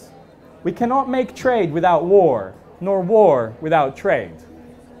was, "We cannot make trade without war, nor war without trade."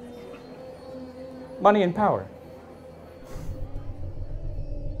 Money and power.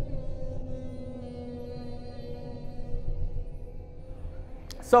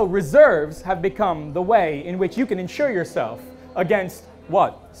 So reserves have become the way in which you can insure yourself against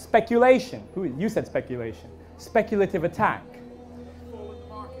what? Speculation. You said speculation. Speculative attack.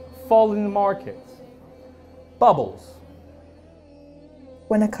 Fall in the markets. Bubbles.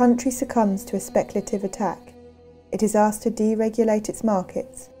 When a country succumbs to a speculative attack, it is asked to deregulate its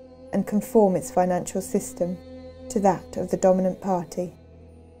markets and conform its financial system to that of the dominant party.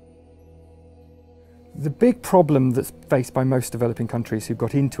 The big problem that's faced by most developing countries who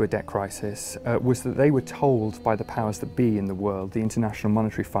got into a debt crisis was that they were told by the powers that be in the world, the International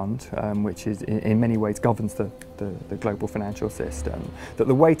Monetary Fund, which is in many ways governs the global financial system, that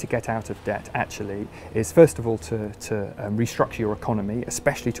the way to get out of debt actually is first of all to restructure your economy,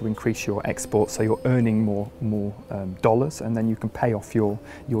 especially to increase your exports so you're earning more dollars, and then you can pay off your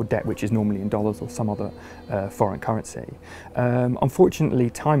debt, which is normally in dollars or some other foreign currency. Unfortunately,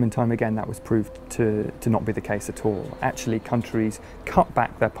 time and time again that was proved to not be the case at all. Actually, countries cut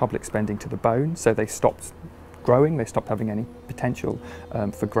back their public spending to the bone, so they stopped growing, they stopped having any potential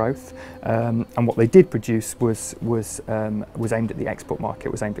for growth, and what they did produce was aimed at the export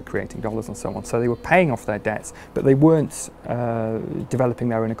market, was aimed at creating dollars and so on. So they were paying off their debts, but they weren't developing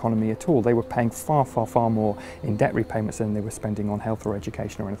their own economy at all. They were paying far more in debt repayments than they were spending on health or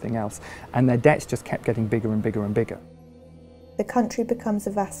education or anything else, and their debts just kept getting bigger and bigger and bigger. The country becomes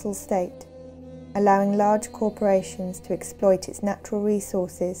a vassal state, allowing large corporations to exploit its natural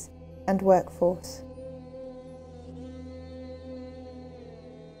resources and workforce.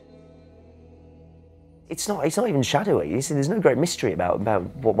 It's not even shadowy. There's no great mystery about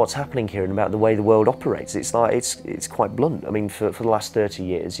what's happening here and about the way the world operates. It's quite blunt. I mean, for the last 30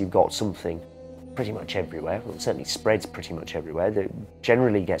 years, you've got something pretty much everywhere, well, it certainly spreads pretty much everywhere, that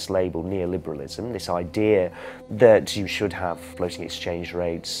generally gets labelled neoliberalism, this idea that you should have floating exchange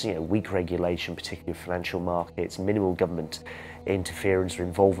rates, weak regulation, particularly of financial markets, minimal government interference or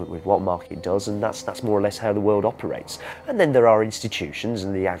involvement with what market does, and that's more or less how the world operates. And then there are institutions,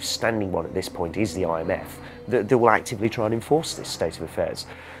 and the outstanding one at this point is the IMF, that will actively try and enforce this state of affairs.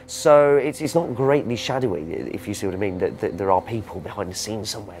 So it's not greatly shadowy, if you see what I mean, that there are people behind the scenes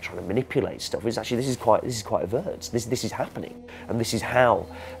somewhere trying to manipulate stuff. It's actually, this is quite overt. This is happening, and this is how,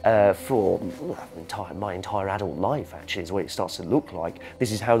 for my entire adult life, actually, is the way it starts to look like.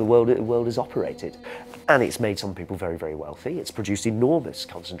 This is how the world has operated, and it's made some people very, very wealthy. It's produced enormous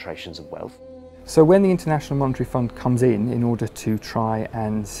concentrations of wealth. So when the International Monetary Fund comes in order to try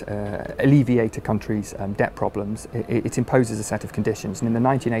and alleviate a country's debt problems, it imposes a set of conditions. And in the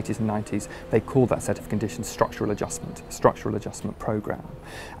 1980s and 90s, they called that set of conditions structural adjustment programme.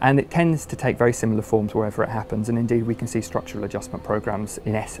 And it tends to take very similar forms wherever it happens. And indeed, we can see structural adjustment programmes,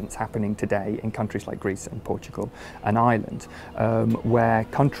 in essence, happening today in countries like Greece and Portugal and Ireland, where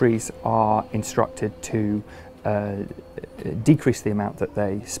countries are instructed to decrease the amount that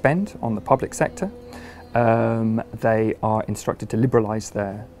they spend on the public sector. They are instructed to liberalise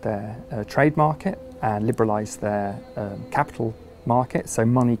their trade market and liberalise their capital market, so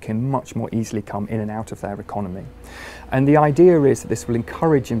money can much more easily come in and out of their economy. And the idea is that this will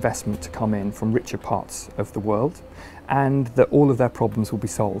encourage investment to come in from richer parts of the world, and that all of their problems will be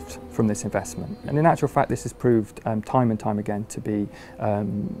solved from this investment. And in actual fact, this has proved time and time again to be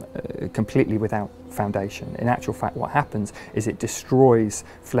completely without foundation. In actual fact, what happens is it destroys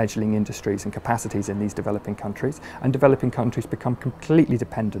fledgling industries and capacities in these developing countries, and developing countries become completely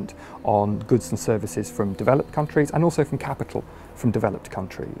dependent on goods and services from developed countries, and also from capital from developed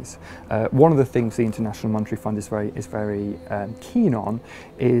countries. One of the things the International Monetary Fund is very keen on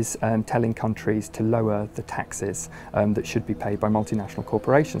is telling countries to lower the taxes that should be paid by multinational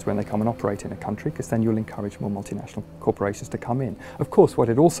corporations when they come and operate in a country, because then you'll encourage more multinational corporations to come in. Of course, what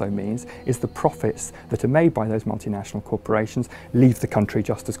it also means is the profits that are made by those multinational corporations leave the country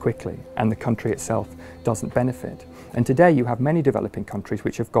just as quickly, and the country itself doesn't benefit. And today you have many developing countries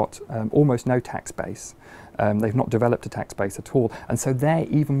which have got almost no tax base. They've not developed a tax base at all, and so they're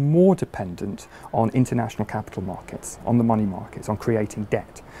even more dependent on international capital markets, on the money markets, on creating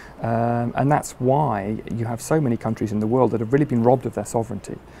debt. And that's why you have so many countries in the world that have really been robbed of their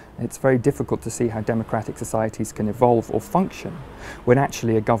sovereignty. It's very difficult to see how democratic societies can evolve or function when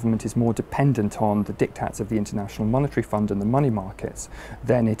actually a government is more dependent on the diktats of the International Monetary Fund and the money markets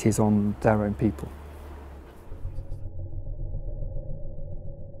than it is on their own people.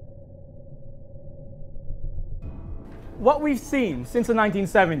 What we've seen since the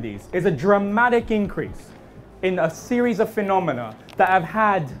 1970s is a dramatic increase in a series of phenomena that have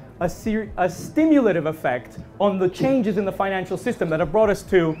had a stimulative effect on the changes in the financial system that have brought us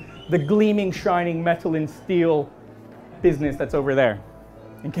to the gleaming, shining metal and steel business that's over there.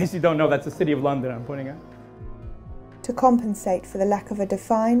 In case you don't know, that's the City of London I'm pointing at. To compensate for the lack of a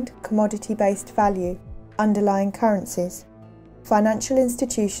defined, commodity-based value underlying currencies, financial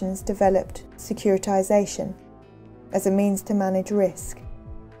institutions developed securitization as a means to manage risk.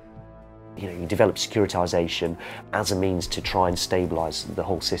 You develop securitization as a means to try and stabilize the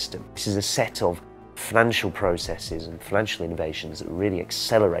whole system. This is a set of financial processes and financial innovations that really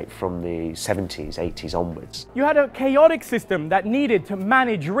accelerate from the 70s, 80s onwards. You had a chaotic system that needed to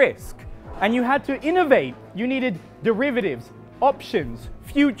manage risk, and you had to innovate. You needed derivatives, options,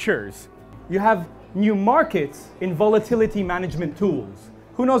 futures. You have new markets in volatility management tools.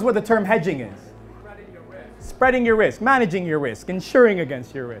 Who knows what the term hedging is? Spreading your risk, managing your risk, insuring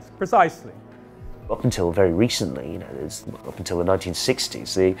against your risk, precisely. Up until very recently, up until the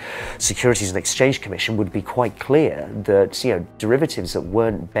 1960s, the Securities and Exchange Commission would be quite clear that derivatives that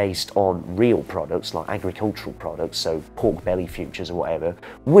weren't based on real products, like agricultural products, so pork belly futures or whatever,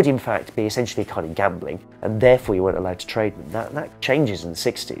 would in fact be essentially kind of gambling, and therefore you weren't allowed to trade them. That changes in the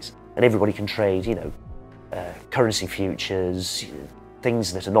 60s, and everybody can trade, currency futures,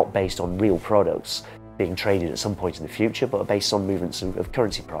 things that are not based on real products being traded at some point in the future, but are based on movements of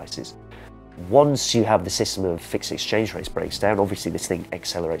currency prices. Once you have the system of fixed exchange rates breaks down, obviously this thing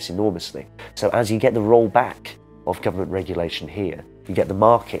accelerates enormously. So as you get the rollback of government regulation here, you get the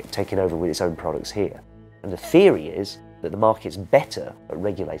market taking over with its own products here. And the theory is that the market's better at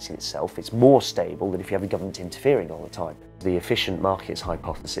regulating itself, it's more stable than if you have the government interfering all the time. The efficient markets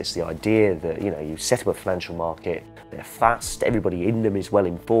hypothesis, the idea that you set up a financial market, they're fast, everybody in them is well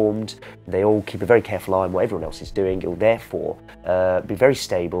informed, they all keep a very careful eye on what everyone else is doing, it will therefore be very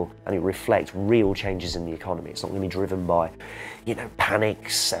stable and it will reflect real changes in the economy. It's not going to be driven by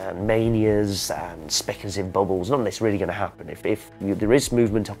panics and manias and speculative bubbles. None of this really going to happen. If there is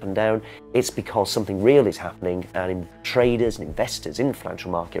movement up and down, it's because something real is happening and traders and investors in the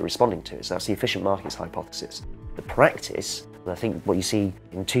financial market are responding to it. So that's the efficient markets hypothesis. The practice, and I think what you see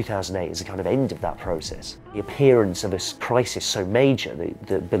in 2008 is a kind of end of that process. The appearance of a crisis so major,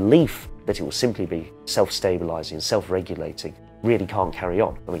 the belief that it will simply be self-stabilising and self-regulating really can't carry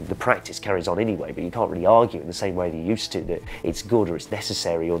on. I mean, the practice carries on anyway, but you can't really argue in the same way that you used to, that it's good or it's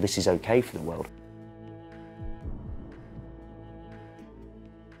necessary or this is okay for the world.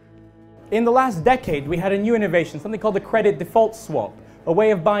 In the last decade, we had a new innovation, something called the credit default swap, a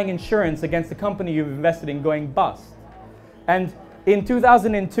way of buying insurance against the company you've invested in going bust. And in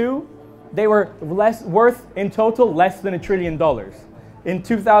 2002, they were worth in total less than $1 trillion. In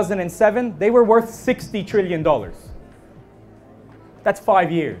 2007, they were worth $60 trillion. That's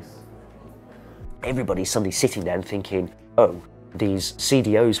 5 years. Everybody's suddenly sitting there and thinking, oh, these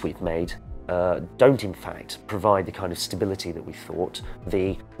CDOs we've made don't in fact provide the kind of stability that we thought.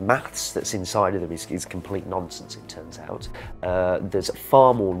 The maths that's inside of them is complete nonsense, it turns out. There's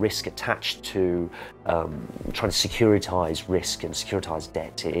far more risk attached to trying to securitise risk and securitise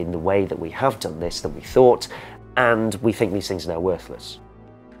debt in the way that we have done this than we thought, and we think these things are now worthless.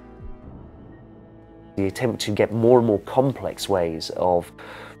 The attempt to get more and more complex ways of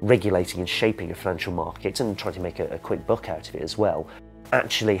regulating and shaping a financial market and trying to make a quick buck out of it as well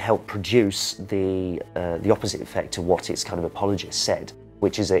actually helped produce the opposite effect to what its kind of apologists said,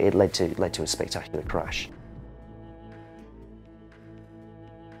 which is that it led to a spectacular crash.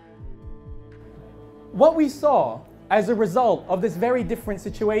 What we saw as a result of this very different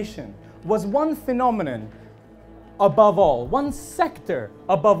situation was one phenomenon above all, one sector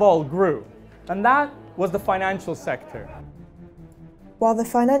above all grew, and that was the financial sector. While the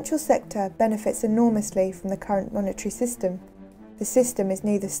financial sector benefits enormously from the current monetary system, the system is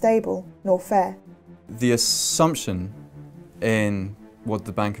neither stable nor fair. The assumption in what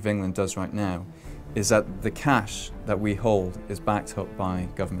the Bank of England does right now is that the cash that we hold is backed up by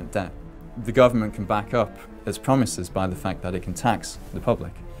government debt. The government can back up its promises by the fact that it can tax the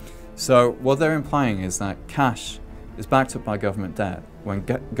public. So what they're implying is that cash is backed up by government debt when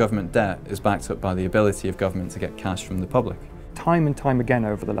government debt is backed up by the ability of government to get cash from the public. Time and time again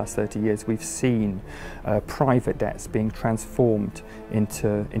over the last 30 years we've seen private debts being transformed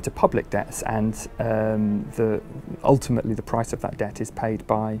into public debts, and ultimately the price of that debt is paid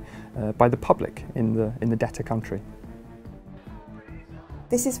by the public in the debtor country.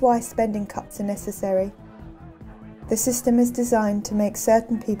 This is why spending cuts are necessary. The system is designed to make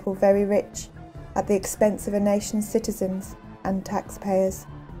certain people very rich at the expense of a nation's citizens and taxpayers.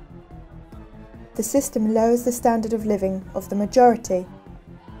 The system lowers the standard of living of the majority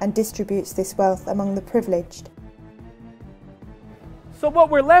and distributes this wealth among the privileged. So what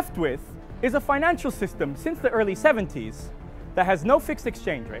we're left with is a financial system since the early 70s that has no fixed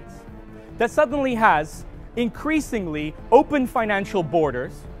exchange rates, that suddenly has increasingly open financial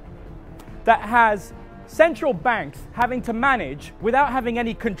borders, that has central banks having to manage without having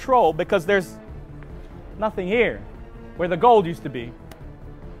any control because there's nothing here where the gold used to be.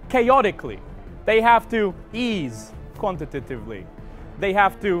 Chaotically, they have to ease quantitatively. They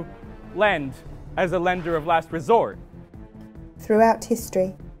have to lend as a lender of last resort. Throughout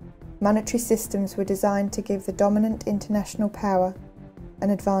history, monetary systems were designed to give the dominant international power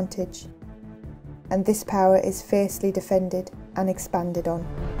an advantage, and this power is fiercely defended and expanded on.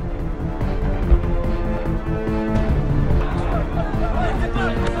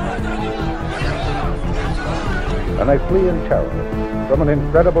 And they flee in terror from an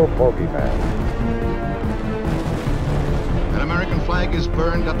incredible bogeyman. An American flag is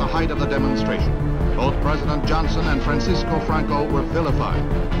burned at the height of the demonstration. Both President Johnson and Francisco Franco were vilified.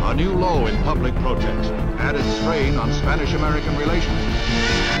 A new low in public protest added strain on Spanish-American relations.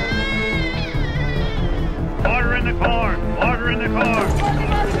 Order in the court! Order in the court!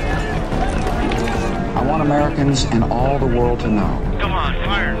 I want Americans and all the world to know. Come on,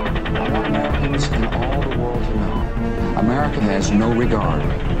 fire! I want Americans and all the world to know. America has no regard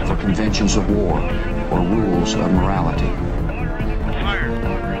for conventions of war or rules of morality.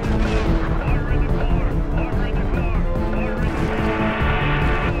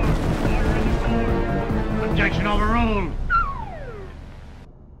 Objection overruled.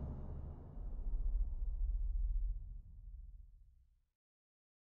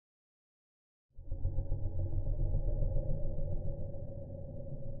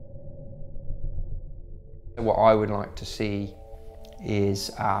 What I would like to see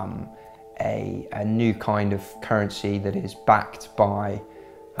is a new kind of currency that is backed by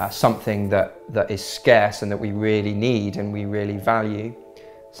something that is scarce and that we really need and we really value,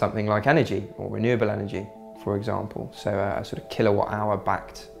 something like energy or renewable energy, for example. So a sort of kilowatt-hour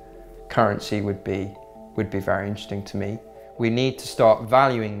backed currency would be very interesting to me. We need to start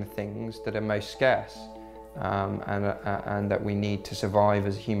valuing the things that are most scarce and that we need to survive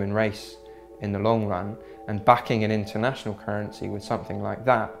as a human race in the long run, and backing an international currency with something like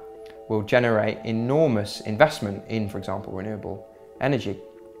that will generate enormous investment in, for example, renewable energy,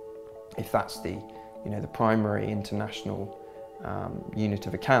 if that's the primary international unit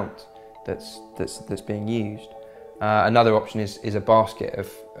of account that's being used. Another option is a basket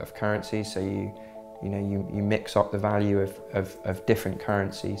of currencies, so you mix up the value of different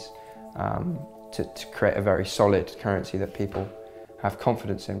currencies to create a very solid currency that people have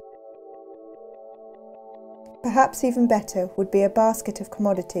confidence in. Perhaps even better would be a basket of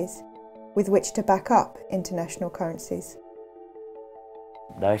commodities with which to back up international currencies.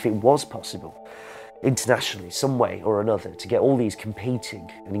 Now, if it was possible, internationally, some way or another, to get all these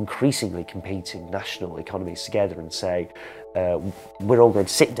competing and increasingly competing national economies together and say, we're all going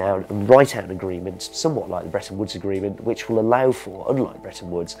to sit down and write out an agreement, somewhat like the Bretton Woods Agreement, which will allow for, unlike Bretton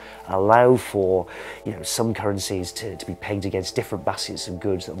Woods, allow for some currencies to be pegged against different baskets of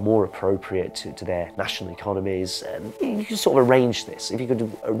goods that are more appropriate to their national economies. You can sort of arrange this. If you could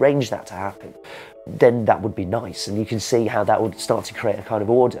arrange that to happen, then that would be nice, and you can see how that would start to create a kind of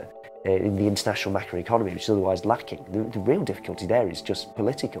order in the international macroeconomy, which is otherwise lacking. The real difficulty there is just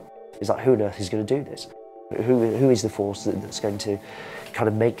political. It's like, who on earth is going to do this? Who is the force that's going to kind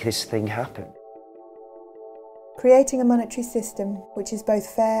of make this thing happen? Creating a monetary system which is both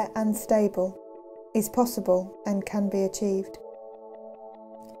fair and stable is possible and can be achieved.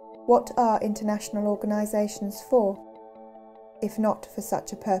 What are international organisations for, if not for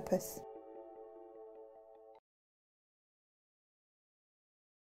such a purpose?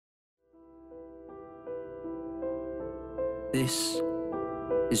 This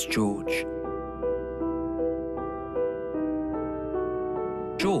is George.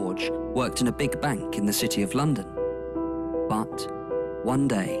 George worked in a big bank in the City of London. But one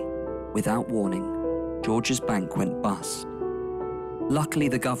day, without warning, George's bank went bust. Luckily,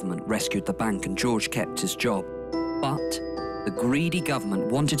 the government rescued the bank and George kept his job. But the greedy government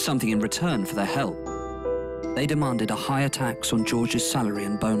wanted something in return for their help. They demanded a higher tax on George's salary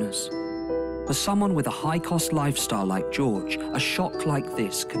and bonus. For someone with a high-cost lifestyle like George, a shock like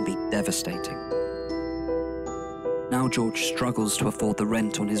this can be devastating. Now George struggles to afford the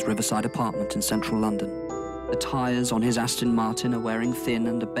rent on his riverside apartment in central London. The tyres on his Aston Martin are wearing thin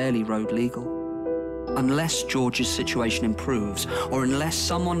and are barely road legal. Unless George's situation improves, or unless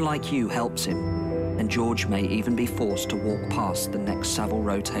someone like you helps him, then George may even be forced to walk past the next Savile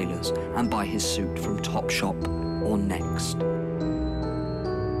Row tailors and buy his suit from Topshop or Next.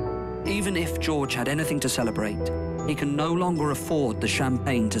 Even if George had anything to celebrate, he can no longer afford the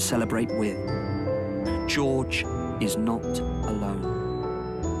champagne to celebrate with. George is not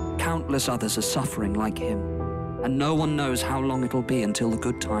alone. Countless others are suffering like him, and no one knows how long it'll be until the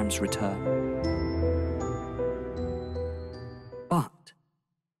good times return. But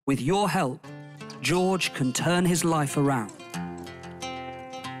with your help, George can turn his life around.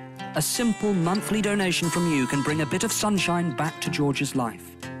 A simple monthly donation from you can bring a bit of sunshine back to George's life.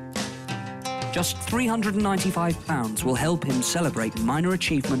 Just £395 will help him celebrate minor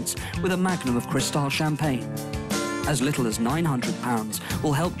achievements with a magnum of Cristal champagne. As little as £900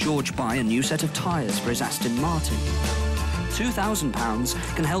 will help George buy a new set of tyres for his Aston Martin.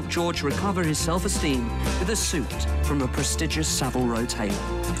 £2,000 can help George recover his self-esteem with a suit from a prestigious Savile Row tailor.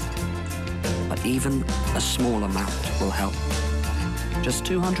 But even a small amount will help. Just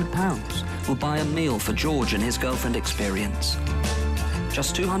 £200 will buy a meal for George and his girlfriend Experience.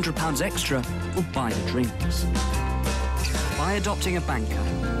 Just £200 extra will buy the drinks. By adopting a banker,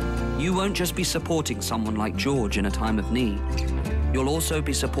 you won't just be supporting someone like George in a time of need. You'll also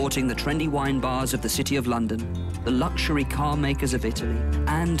be supporting the trendy wine bars of the City of London, the luxury car makers of Italy,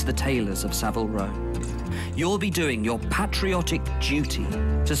 and the tailors of Savile Row. You'll be doing your patriotic duty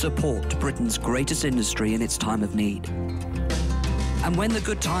to support Britain's greatest industry in its time of need. And when the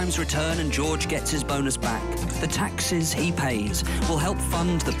good times return and George gets his bonus back, the taxes he pays will help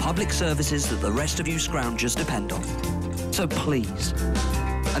fund the public services that the rest of you scroungers depend on. So please,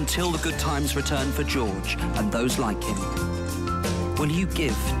 until the good times return for George and those like him, will you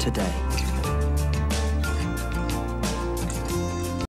give today?